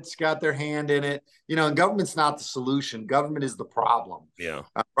government's got their hand in it. You know, and government's not the solution. Government is the problem. Yeah.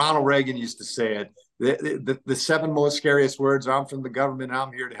 Ronald Reagan used to say it. The 7 most scariest words are, I'm from the government and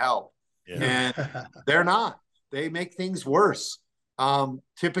I'm here to help. Yeah. And they're not. They make things worse.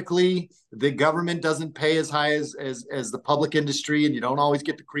 Typically, the government doesn't pay as high as the public industry, and you don't always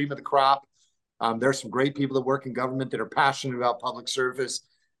get the cream of the crop. There's some great people that work in government that are passionate about public service.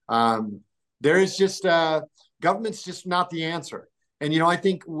 There is just government's just not the answer. And, you know, I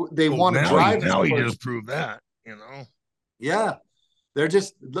think they want to drive. Now he just proved that, you know. Yeah.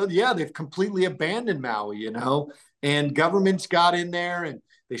 They've completely abandoned Maui, you know, and government's got in there and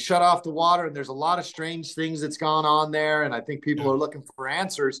they shut off the water, and there's a lot of strange things that's gone on there. And I think people are looking for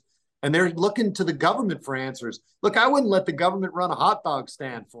answers, and they're looking to the government for answers. Look, I wouldn't let the government run a hot dog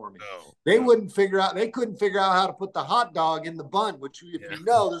stand for me. No. They couldn't figure out how to put the hot dog in the bun, which if you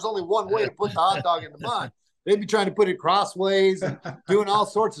know, there's only one way to put the hot dog in the bun. They'd be trying to put it crossways and doing all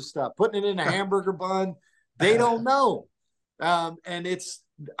sorts of stuff, putting it in a hamburger bun. They don't know.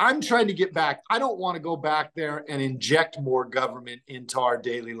 I'm trying to get back. I don't want to go back there and inject more government into our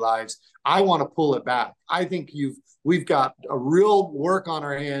daily lives. I want to pull it back. I think we've got a real work on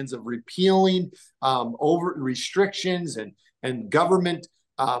our hands of repealing over restrictions and government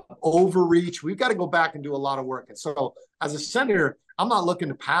overreach. We've got to go back and do a lot of work. And so as a senator, I'm not looking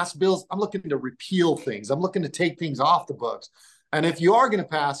to pass bills. I'm looking to repeal things. I'm looking to take things off the books. And if you are going to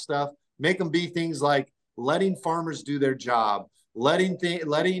pass stuff, make them be things like letting farmers do their job, letting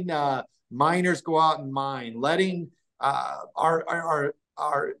miners go out and mine, letting our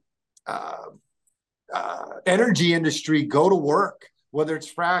energy industry go to work, whether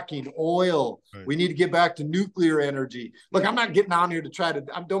it's fracking, oil. Right. We need to get back to nuclear energy. Look, I'm not getting on here to try to.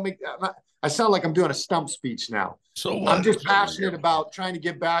 I sound like I'm doing a stump speech now. So what? I'm just passionate about trying to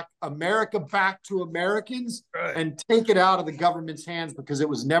get America back to Americans and take it out of the government's hands because it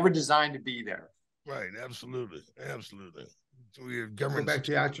was never designed to be there. Right. Absolutely. Absolutely. So we have government. Go back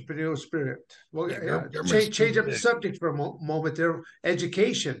to the entrepreneurial spirit. Well, change up the subject for a moment there.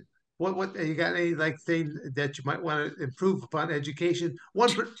 Education. What you got any thing that you might want to improve upon education?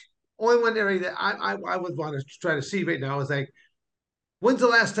 Only one area that I would want to try to see right now is like, when's the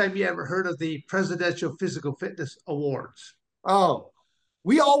last time you ever heard of the Presidential Physical Fitness Awards? Oh,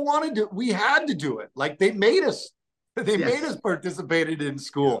 we all wanted to. We had to do it. Like they made us. They made us participate in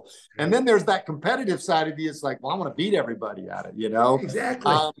school. Yeah. And then there's that competitive side of you. It's like, well, I want to beat everybody at it, you know?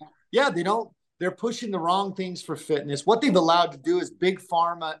 Exactly. They're pushing the wrong things for fitness. What they've allowed to do is big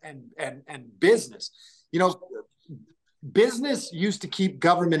pharma and business. You know, business used to keep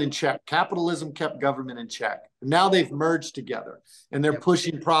government in check. Capitalism kept government in check. Now they've merged together and they're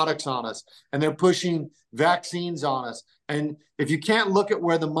pushing products on us and they're pushing vaccines on us. And if you can't look at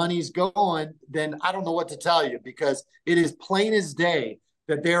where the money's going, then I don't know what to tell you, because it is plain as day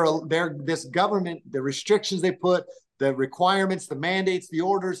that they're this government, the restrictions they put, the requirements, the mandates, the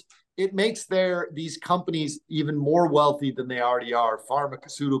orders, it makes these companies even more wealthy than they already are,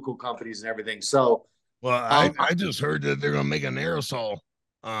 pharmaceutical companies and everything. So, well, I just heard that they're going to make an aerosol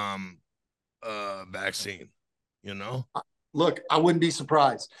vaccine, you know? Look, I wouldn't be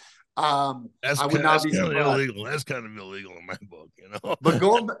surprised. I would not be surprised. Illegal. That's kind of illegal in my book, you know? But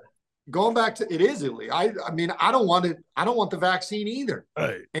going back to, it is illegal. I mean, I don't want the vaccine either.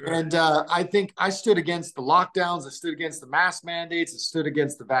 Right. And I think I stood against the lockdowns. I stood against the mask mandates. I stood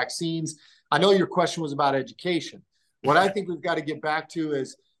against the vaccines. I know your question was about education. What I think we've got to get back to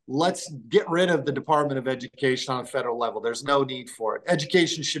is, let's get rid of the Department of Education on a federal level. There's no need for it.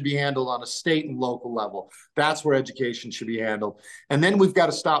 Education should be handled on a state and local level. That's where education should be handled. And then we've got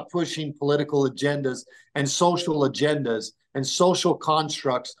to stop pushing political agendas and social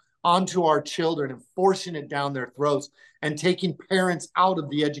constructs onto our children and forcing it down their throats and taking parents out of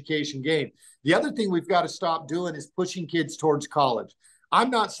the education game. The other thing we've got to stop doing is pushing kids towards college.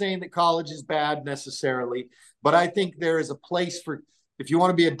 I'm not saying that college is bad necessarily, but I think there is a place for, if you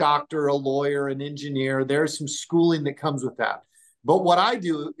want to be a doctor, a lawyer, an engineer, there's some schooling that comes with that. But what I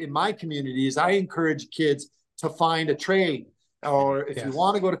do in my community is I encourage kids to find a trade, or if you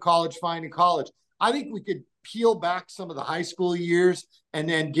want to go to college, find a college. I think we could peel back some of the high school years and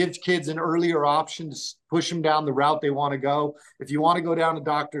then give kids an earlier option to push them down the route they want to go. If you want to go down a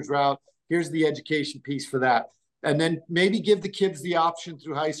doctor's route, here's the education piece for that. And then maybe give the kids the option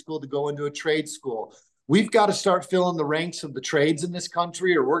through high school to go into a trade school. We've got to start filling the ranks of the trades in this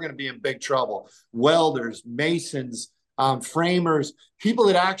country, or we're going to be in big trouble. Welders, masons, framers, people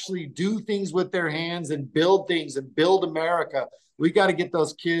that actually do things with their hands and build things and build America. We got to get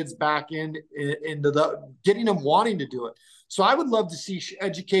those kids back into getting them wanting to do it. So I would love to see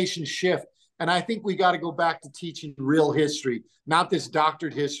education shift. And I think we got to go back to teaching real history, not this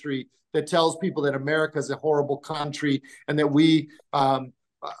doctored history that tells people that America is a horrible country and that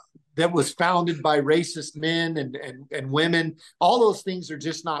that was founded by racist men and women. All those things are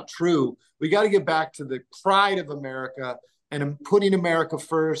just not true. We got to get back to the pride of America and putting America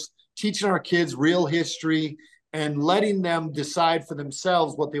first, teaching our kids real history and letting them decide for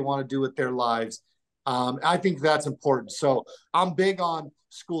themselves what they want to do with their lives. I think that's important. So I'm big on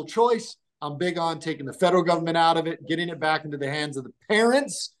school choice. I'm big on taking the federal government out of it, getting it back into the hands of the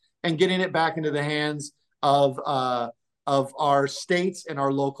parents and getting it back into the hands of our states and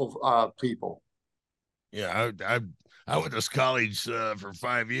our local people. Yeah, I went to college for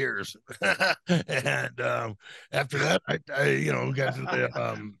 5 years, and after that, I got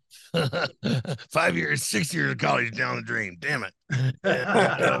to the 5 years, 6 years of college down the drain. Damn it!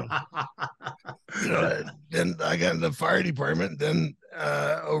 And, then I got in the fire department. Then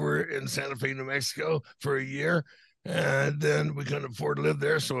over in Santa Fe, New Mexico, for a year, and then we couldn't afford to live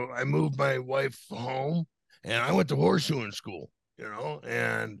there, so I moved my wife home. And I went to horseshoeing school,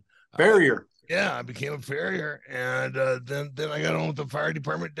 and farrier. I became a farrier, and then I got on with the fire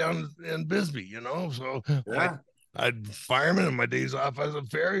department down in Bisbee, So I'd fireman, and my days off as a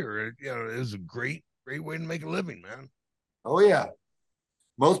farrier. It was a great way to make a living, man. Oh yeah,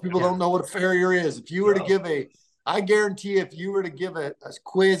 most people don't know what a farrier is. If you were to give I guarantee if you were to give a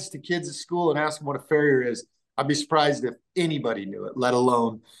quiz to kids at school and ask them what a farrier is, I'd be surprised if anybody knew it, let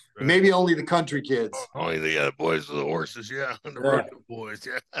alone maybe only the country kids. Only the boys with the horses, and the rodeo boys,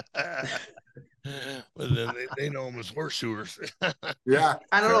 But then they know them as horseshoers. Yeah.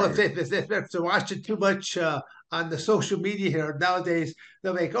 I don't know if they're watching too much on the social media here nowadays.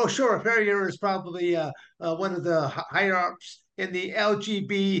 They'll make, oh, sure, a farrier is probably one of the higher ups in the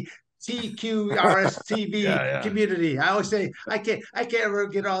LGBT TQRSTV community. I always say I can't ever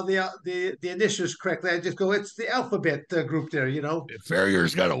get all the initials correctly. I just go, it's the alphabet group there, you know.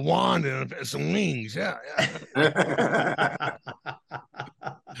 Farrier's got a wand and some wings. Yeah.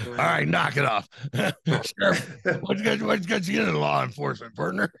 All right, knock it off. Sheriff, what's got you into law enforcement,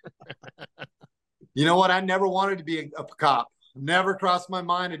 partner? You know what? I never wanted to be a cop. Never crossed my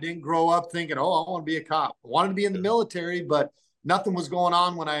mind. I didn't grow up thinking, oh, I want to be a cop. I wanted to be in the military, but nothing was going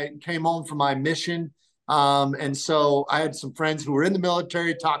on when I came home from my mission. And so I had some friends who were in the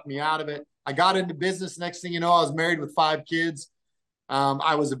military, talked me out of it. I got into business. Next thing you know, I was married with 5 kids.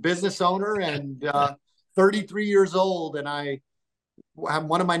 I was a business owner and 33 years old. And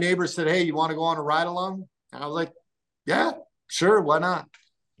one of my neighbors said, hey, you want to go on a ride along? And I was like, yeah, sure. Why not?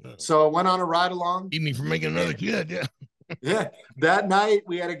 So I went on a ride along. Keep me from making another kid. Yeah. Yeah. That night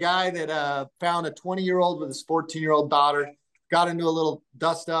we had a guy that found a 20-year-old with his 14-year-old daughter, got into a little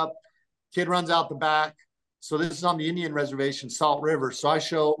dust up. Kid runs out the back. So this is on the Indian reservation, Salt River.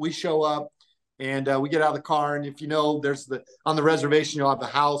 So we show up and we get out of the car. And if you know, on the reservation, you'll have the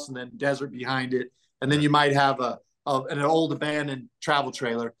house and then desert behind it. And then you might have an old abandoned travel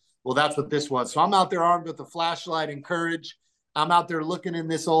trailer. Well, that's what this was. So I'm out there armed with a flashlight and courage. I'm out there looking in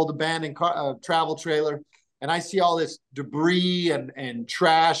this old abandoned travel trailer. And I see all this debris and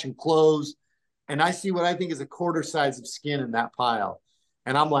trash and clothes. And I see what I think is a quarter size of skin in that pile.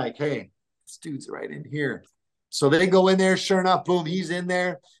 And I'm like, hey, this dude's right in here. So they go in there. Sure enough, boom, he's in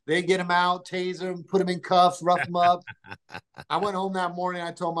there. They get him out, tase him, put him in cuffs, rough him up. I went home that morning.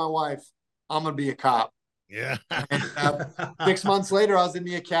 I told my wife, I'm going to be a cop. Yeah. And 6 months later, I was in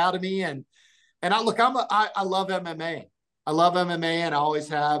the academy. And I love MMA. I love MMA and I always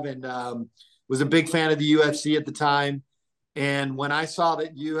have. And was a big fan of the UFC at the time. And when I saw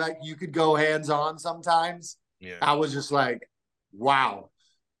that you could go hands-on sometimes, I was just like, wow,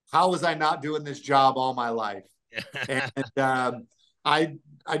 how was I not doing this job all my life? And I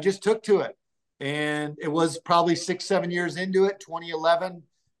just took to it. And it was probably 6-7 years into it, 2011,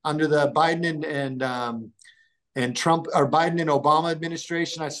 under the Biden and Trump or Biden and Obama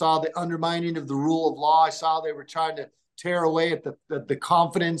administration. I saw the undermining of the rule of law. I saw they were trying to tear away at the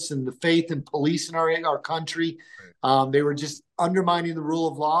confidence and the faith in police in our country. They were just undermining the rule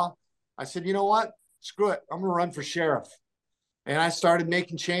of law. I said, you know what? Screw it. I'm going to run for sheriff. And I started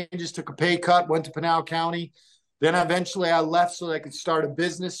making changes, took a pay cut, went to Pinal County. Then eventually I left so that I could start a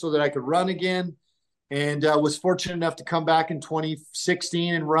business so that I could run again. And was fortunate enough to come back in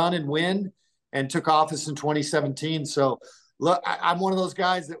 2016 and run and win, and took office in 2017. So look, I'm one of those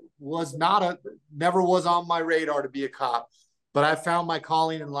guys that never was on my radar to be a cop, but I found my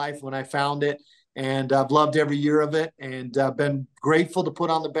calling in life when I found it. And I've loved every year of it, and been grateful to put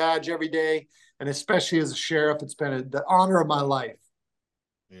on the badge every day. And especially as a sheriff, it's been the honor of my life.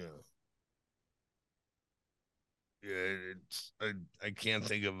 Yeah. Yeah. I can't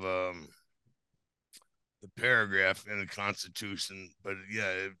think of the paragraph in the Constitution, but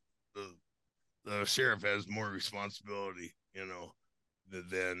yeah, the sheriff has more responsibility,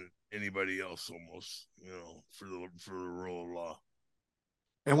 than anybody else almost, for the rule of law.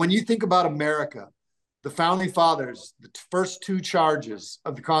 And when you think about America, the founding fathers, the first 2 charges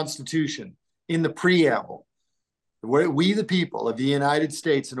of the Constitution in the preamble, we the people of the United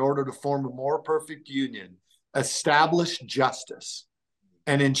States, in order to form a more perfect union, establish justice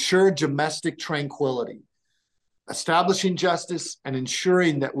and ensure domestic tranquility. Establishing justice and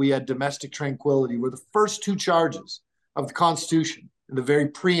ensuring that we had domestic tranquility were the first 2 charges of the Constitution in the very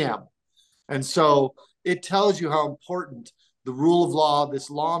preamble. And so it tells you how important the rule of law,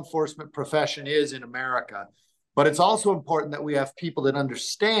 this law enforcement profession is in America. But it's also important that we have people that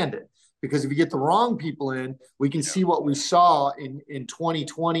understand it, because if you get the wrong people in, we can see what we saw in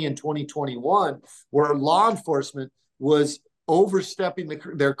 2020 and 2021, where law enforcement was overstepping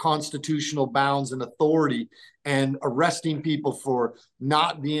their constitutional bounds and authority and arresting people for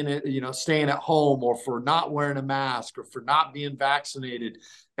not being, staying at home, or for not wearing a mask, or for not being vaccinated.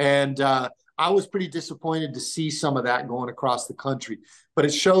 And I was pretty disappointed to see some of that going across the country. But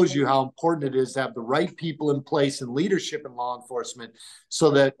it shows you how important it is to have the right people in place and leadership in law enforcement,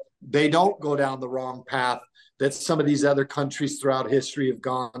 so that they don't go down the wrong path that some of these other countries throughout history have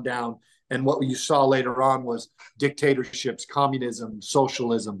gone down. And what you saw later on was dictatorships, communism,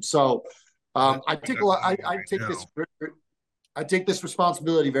 socialism. So I take this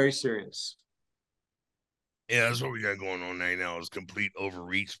responsibility very serious. Yeah, that's what we got going on right now, is complete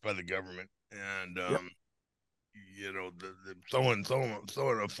overreach by the government. And throwing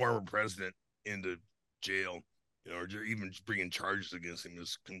a former president into jail, or even bringing charges against him,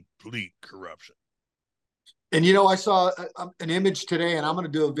 is complete corruption. And, I saw an image today, and I'm going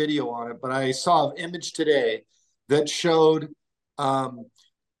to do a video on it, but I saw an image today that showed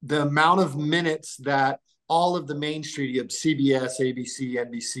the amount of minutes that all of the mainstream, CBS, ABC,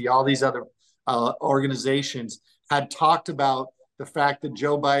 NBC, all these other organizations had talked about the fact that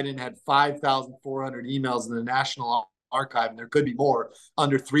Joe Biden had 5,400 emails in the National Archive, and there could be more,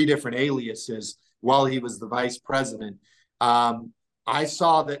 under 3 different aliases while he was the vice president. I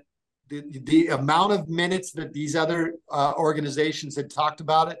saw that the amount of minutes that these other organizations had talked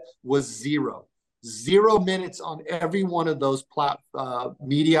about it was 0 minutes on every one of those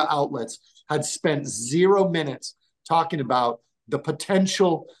media outlets had spent 0 minutes talking about the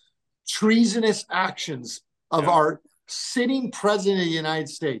potential treasonous actions of our sitting president of the United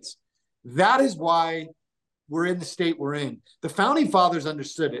States. That is why we're in the state we're in. The founding fathers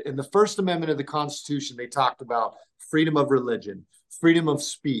understood it. In the First Amendment of the Constitution, they talked about freedom of religion, freedom of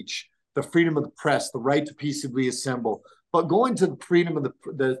speech, the freedom of the press, the right to peaceably assemble. But going to the freedom of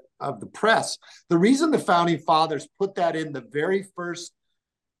the press, the reason the founding fathers put that in the very first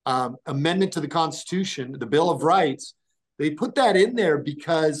amendment to the Constitution, the Bill of Rights, they put that in there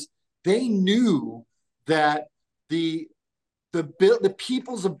because they knew that the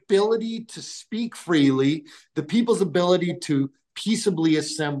people's ability to speak freely, the people's ability to peaceably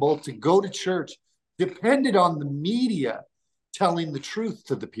assemble, to go to church, depended on the media telling the truth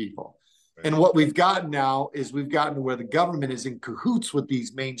to the people. And what we've gotten now is we've gotten to where the government is in cahoots with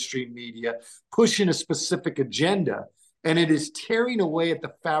these mainstream media, pushing a specific agenda, and it is tearing away at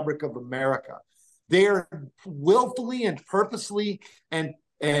the fabric of America. They are willfully and purposely and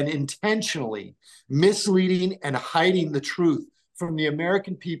intentionally misleading and hiding the truth from the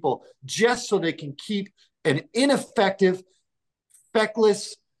American people just so they can keep an ineffective,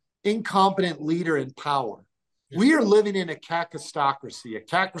 feckless, incompetent leader in power. We are living in a kakistocracy. A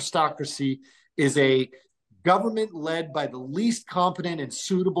kakistocracy is a government led by the least competent and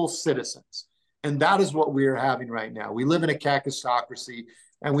suitable citizens. And that is what we are having right now. We live in a kakistocracy,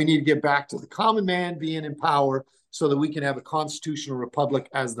 and we need to get back to the common man being in power so that we can have a constitutional republic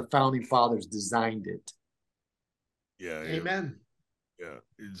as the founding fathers designed it. Yeah. Amen. Yeah.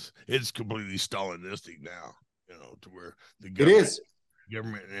 It's completely Stalinistic now, to where the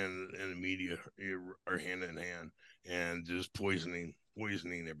government and the media are hand in hand and just poisoning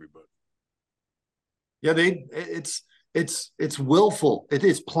everybody. Yeah, it's willful. It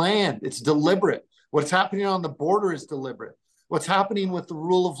is planned. It's deliberate. What's happening on the border is deliberate. What's happening with the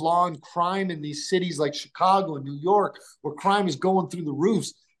rule of law and crime in these cities like Chicago and New York, where crime is going through the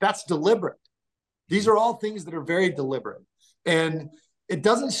roofs, that's deliberate. These are all things that are very deliberate. And it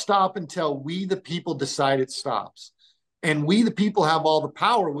doesn't stop until we, the people, decide it stops. And we, the people, have all the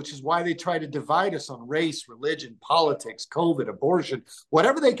power, which is why they try to divide us on race, religion, politics, COVID, abortion.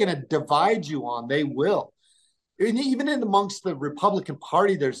 Whatever they can divide you on, they will. And even in amongst the Republican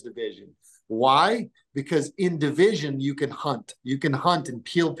Party, there's division. Why? Because in division, you can hunt. You can hunt and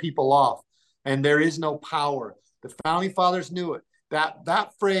peel people off. And there is no power. The founding fathers knew it.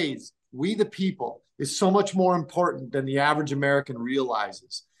 That phrase, we the people, is so much more important than the average American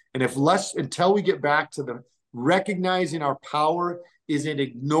realizes. And until we get back to the recognizing our power is in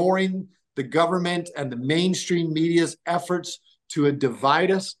ignoring the government and the mainstream media's efforts to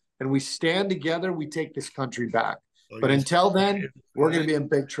divide us, and we stand together, we take this country back. But until then, we're going to be in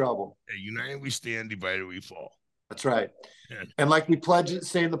big trouble. United we stand, divided we fall. That's right. And like we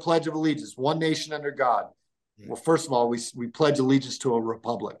say in the Pledge of Allegiance, one nation under God. Well, first of all, we pledge allegiance to a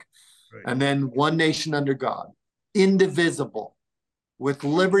republic. Right. And then one nation under God, indivisible, with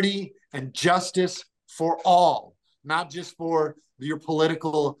liberty and justice for all, not just for your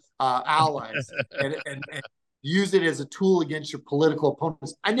political allies, and use it as a tool against your political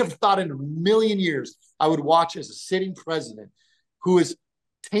opponents. I never thought in a million years I would watch as a sitting president who is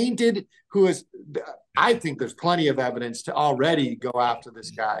tainted, I think there's plenty of evidence to already go after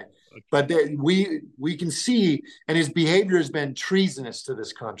this guy. But we can see, and his behavior has been treasonous to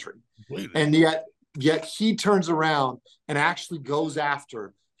this country. And yet he turns around and actually goes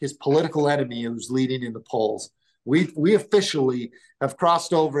after his political enemy who's leading in the polls. We officially have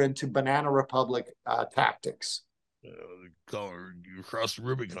crossed over into Banana Republic tactics. You crossed the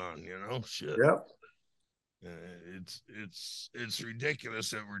Rubicon, shit. Yep. It's ridiculous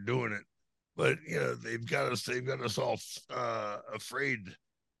that we're doing it, but they've got us all afraid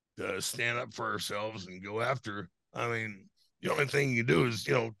to stand up for ourselves and go after. I mean, the only thing you do is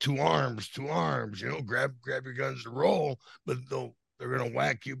two arms, grab your guns and roll, but they're gonna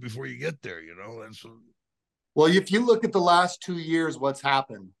whack you before you get there. That's what... Well, if you look at the last 2 years, what's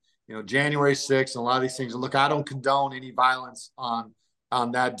happened? January 6th and a lot of these things. And look, I don't condone any violence on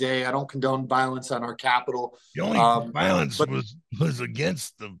on that day. I don't condone violence on our Capitol. The only violence was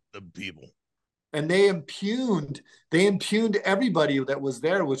against the people. And they impugned everybody that was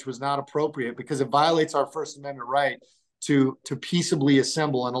there, which was not appropriate because it violates our First Amendment right to peaceably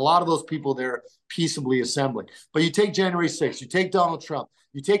assemble. And a lot of those people there peaceably assembling. But you take January 6th, you take Donald Trump,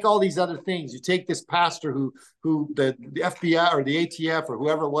 you take all these other things, you take this pastor who the FBI or the ATF or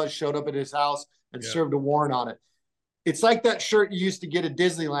whoever it was showed up at his house and served a warrant on it. It's like that shirt you used to get at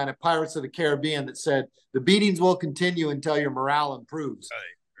Disneyland at Pirates of the Caribbean that said, the beatings will continue until your morale improves.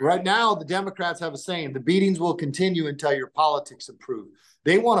 Right now, the Democrats have a saying, the beatings will continue until your politics improve.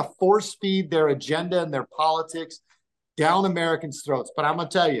 They want to force feed their agenda and their politics down Americans' throats. But I'm going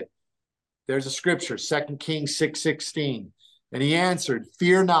to tell you, there's a scripture, 2 Kings 6:16. And he answered,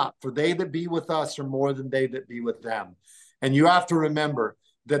 fear not, for they that be with us are more than they that be with them. And you have to remember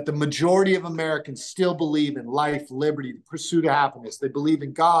that the majority of Americans still believe in life, liberty, the pursuit of happiness. They believe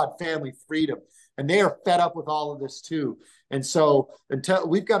in God, family, freedom. And they are fed up with all of this too. And so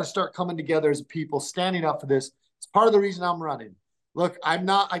we've got to start coming together as a people, standing up for this. It's part of the reason I'm running. Look,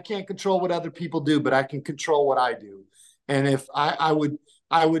 I can't control what other people do, but I can control what I do. And if I would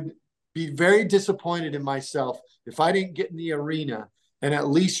be very disappointed in myself if I didn't get in the arena and at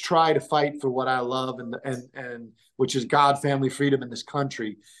least try to fight for what I love and which is God, family, freedom in this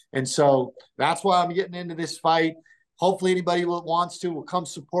country. And so that's why I'm getting into this fight. Hopefully anybody who wants to will come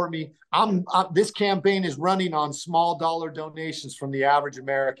support me. This campaign is running on small dollar donations from the average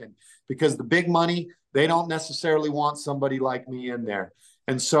American because the big money, they don't necessarily want somebody like me in there.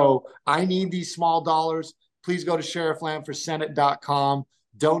 And so I need these small dollars. Please go to sherifflamforsenate.com.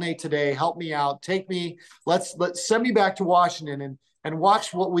 Donate today. Help me out. Take me. Let's send me back to Washington and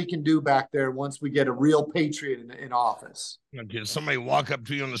watch what we can do back there once we get a real patriot in office. Can somebody walk up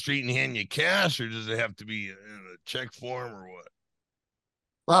to you on the street and hand you cash, or does it have to be in a check form or what?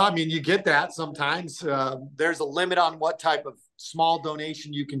 Well, I mean, you get that sometimes. There's a limit on what type of small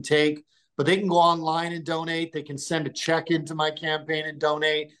donation you can take, but they can go online and donate. They can send a check into my campaign and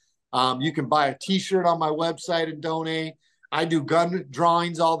donate. You can buy a T-shirt on my website and donate. I do gun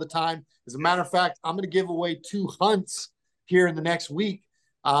drawings all the time. As a matter of fact, I'm going to give away 2 hunts here in the next week.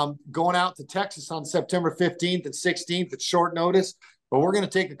 Going out to Texas on September 15th and 16th at short notice. But we're going to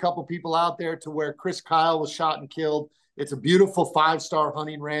take a couple people out there to where Chris Kyle was shot and killed. It's a beautiful 5-star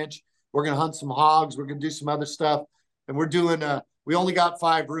hunting ranch. We're going to hunt some hogs. We're going to do some other stuff. And we're doing, we only got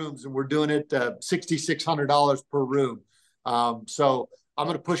 5 rooms and we're doing it $6,600 per room. So I'm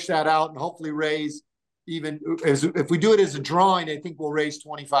going to push that out and hopefully raise if we do it as a drawing, I think we'll raise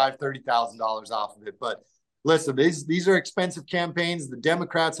 $25,000, $30,000 off of it. But listen, these are expensive campaigns. The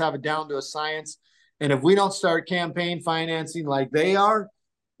Democrats have it down to a science. And if we don't start campaign financing like they are,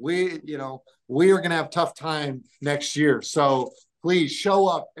 we are going to have a tough time next year. So please show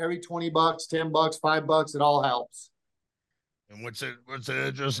up. Every $20, $10, $5, it all helps. And what's the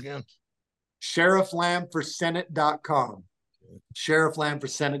address again? SheriffLambForSenate.com.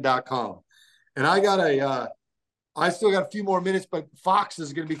 SheriffLambForSenate.com. And I still got a few more minutes, but Fox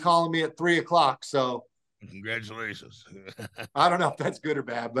is going to be calling me at 3:00. So congratulations. I don't know if that's good or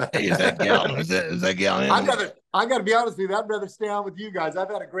bad, but hey, is that gal? Is that gal? I got to be honest with you. I'd rather stay on with you guys. I've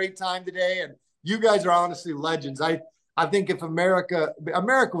had a great time today, and you guys are honestly legends. I think if America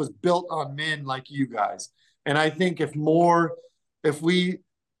was built on men like you guys, and I think I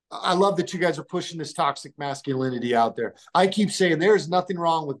love that you guys are pushing this toxic masculinity out there. I keep saying there's nothing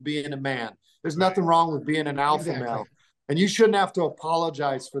wrong with being a man. There's nothing wrong with being an alpha male. And you shouldn't have to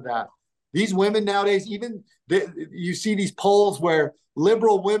apologize for that. These women nowadays, you see these polls where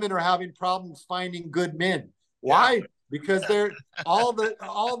liberal women are having problems finding good men. Why? Because they're all the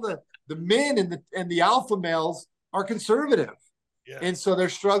men and the alpha males are conservative. Yeah. And so they're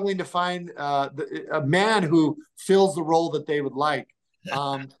struggling to find a man who fills the role that they would like.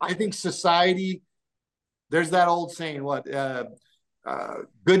 I think society, there's that old saying,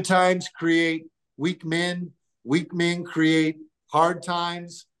 good times create weak men create hard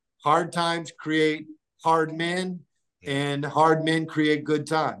times create hard men, and hard men create good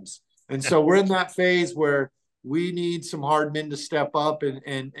times. And so we're in that phase where we need some hard men to step up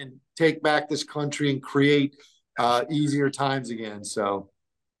and take back this country and create easier times again. So,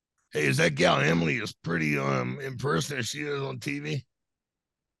 hey, is that gal Emily as pretty in person as she is on TV?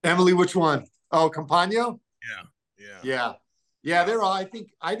 Emily, which one? Oh, Campagno? Yeah. They're all. I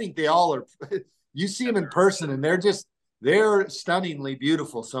think they all are. You see them in person, and they're stunningly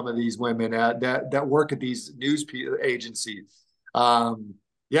beautiful. Some of these women that work at these news agencies.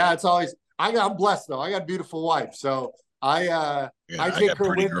 It's always. I'm blessed though. I got a beautiful wife, so I take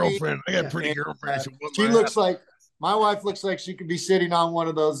her with girlfriend. me. I got a pretty girlfriend. She looks like My wife looks like she could be sitting on one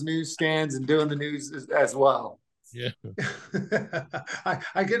of those newsstands and doing the news as well. Yeah.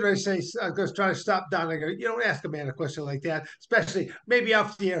 I get ready to say, I was trying to stop Don. I go, you don't ask a man a question like that, especially maybe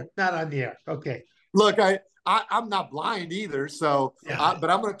off the air, not on the air. Okay. Look, I'm not blind either. So, Yeah. but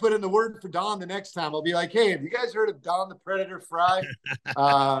I'm going to put in the word for Don the next time. I'll be like, hey, have you guys heard of Don the Predator Fry?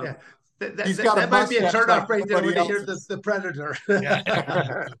 Yeah. That might be a turnoff right there when they hear the Predator. Yeah.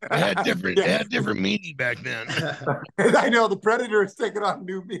 It had different meaning back then. I know the Predator is taking on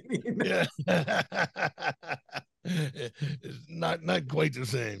new meaning. Yeah. It's not quite the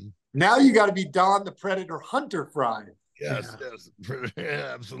same. Now you got to be Don the Predator Hunter Fry. Yes,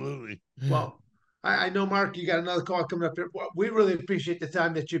 yeah, absolutely. Well, I know, Mark, you got another call coming up here. We really appreciate the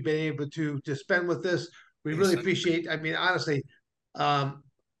time that you've been able to spend with us. We really appreciate. I mean, honestly, I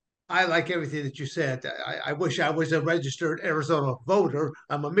like everything that you said. I wish I was a registered Arizona voter.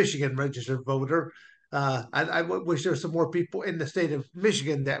 I'm a Michigan registered voter. I wish there were some more people in the state of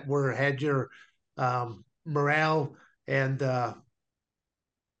Michigan that had your morale and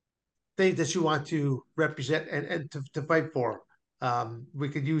things that you want to represent and to fight for. We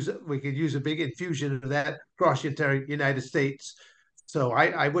could use a big infusion of that across the entire United States. So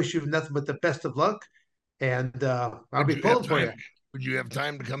I wish you nothing but the best of luck, and I'll be pulling for you. Would you have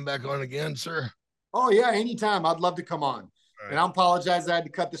time to come back on again, sir? Oh yeah, anytime. I'd love to come on. Right. And I apologize I had to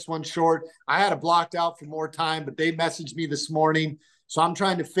cut this one short. I had it blocked out for more time, but they messaged me this morning. So I'm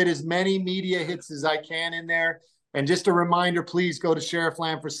trying to fit as many media hits as I can in there. And just a reminder, please go to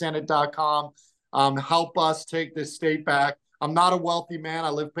sherifflandforsenate.com. Help us take this state back. I'm not a wealthy man.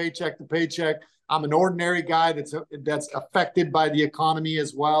 I live paycheck to paycheck. I'm an ordinary guy that's affected by the economy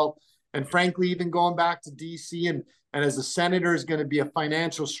as well. And frankly, even going back to DC and as a senator is going to be a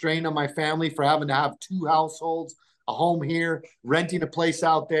financial strain on my family for having to have 2 households, a home here, renting a place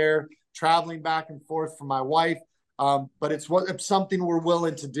out there, traveling back and forth for my wife. But it's something we're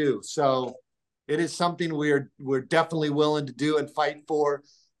willing to do. So it is something we're definitely willing to do and fight for.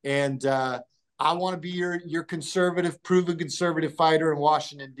 And I want to be your conservative, proven conservative fighter in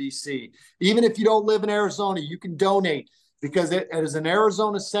Washington, D.C. Even if you don't live in Arizona, you can donate because as an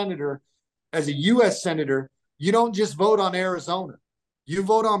Arizona senator, as a U.S. senator, you don't just vote on Arizona. You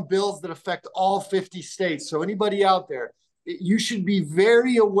vote on bills that affect all 50 states. So anybody out there, you should be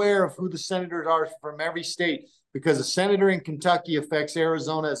very aware of who the senators are from every state because a senator in Kentucky affects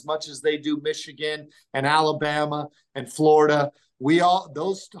Arizona as much as they do Michigan and Alabama and Florida.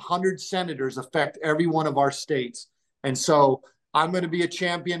 Those 100 senators affect every one of our states. And so I'm going to be a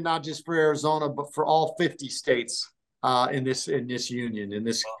champion, not just for Arizona, but for all 50 states in this union, in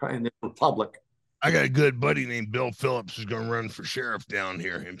this republic. I got a good buddy named Bill Phillips who's going to run for sheriff down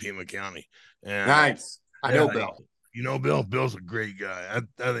here in Pima County. And nice. I know Bill. You know Bill? Bill's a great guy.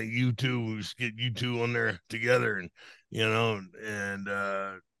 I think you two, we should get you two on there together and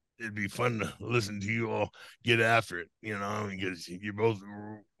it'd be fun to listen to you all get after it, because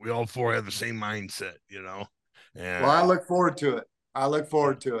we all four have the same mindset, And, well, I look forward to it.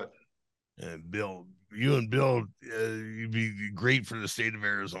 And Bill, you and Bill, you'd be great for the state of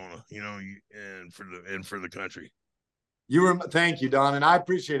Arizona, and for the country. Thank you, Don, and I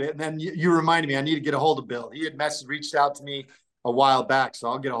appreciate it. And then you reminded me I need to get a hold of Bill. He had reached out to me a while back, so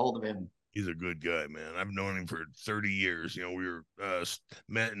I'll get a hold of him. He's a good guy, man. I've known him for 30 years. We were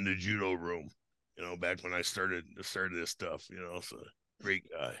met in the judo room, back when I started this stuff. So great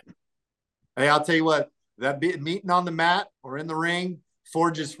guy. Hey, I'll tell you what, that meeting on the mat or in the ring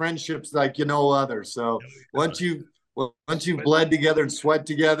forges friendships like no other. So once you've bled together and sweat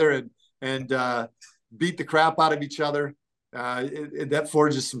together and beat the crap out of each other, that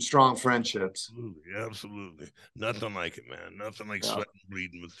forges some strong friendships. Absolutely. Nothing like it, man. Nothing like sweating and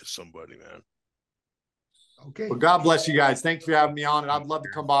bleeding with somebody, man. Okay. Well, God bless you guys. Thanks for having me on, and I'd love to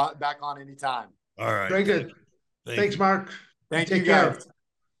come back on anytime. All right. Very good. Thanks, Mark. Thank you, guys.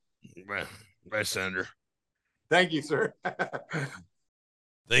 Bye, Senator. Thank you, sir.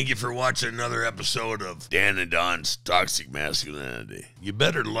 Thank you for watching another episode of Dan and Don's Toxic Masculinity. You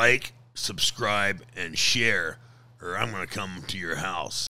better like, subscribe, and share, or I'm going to come to your house.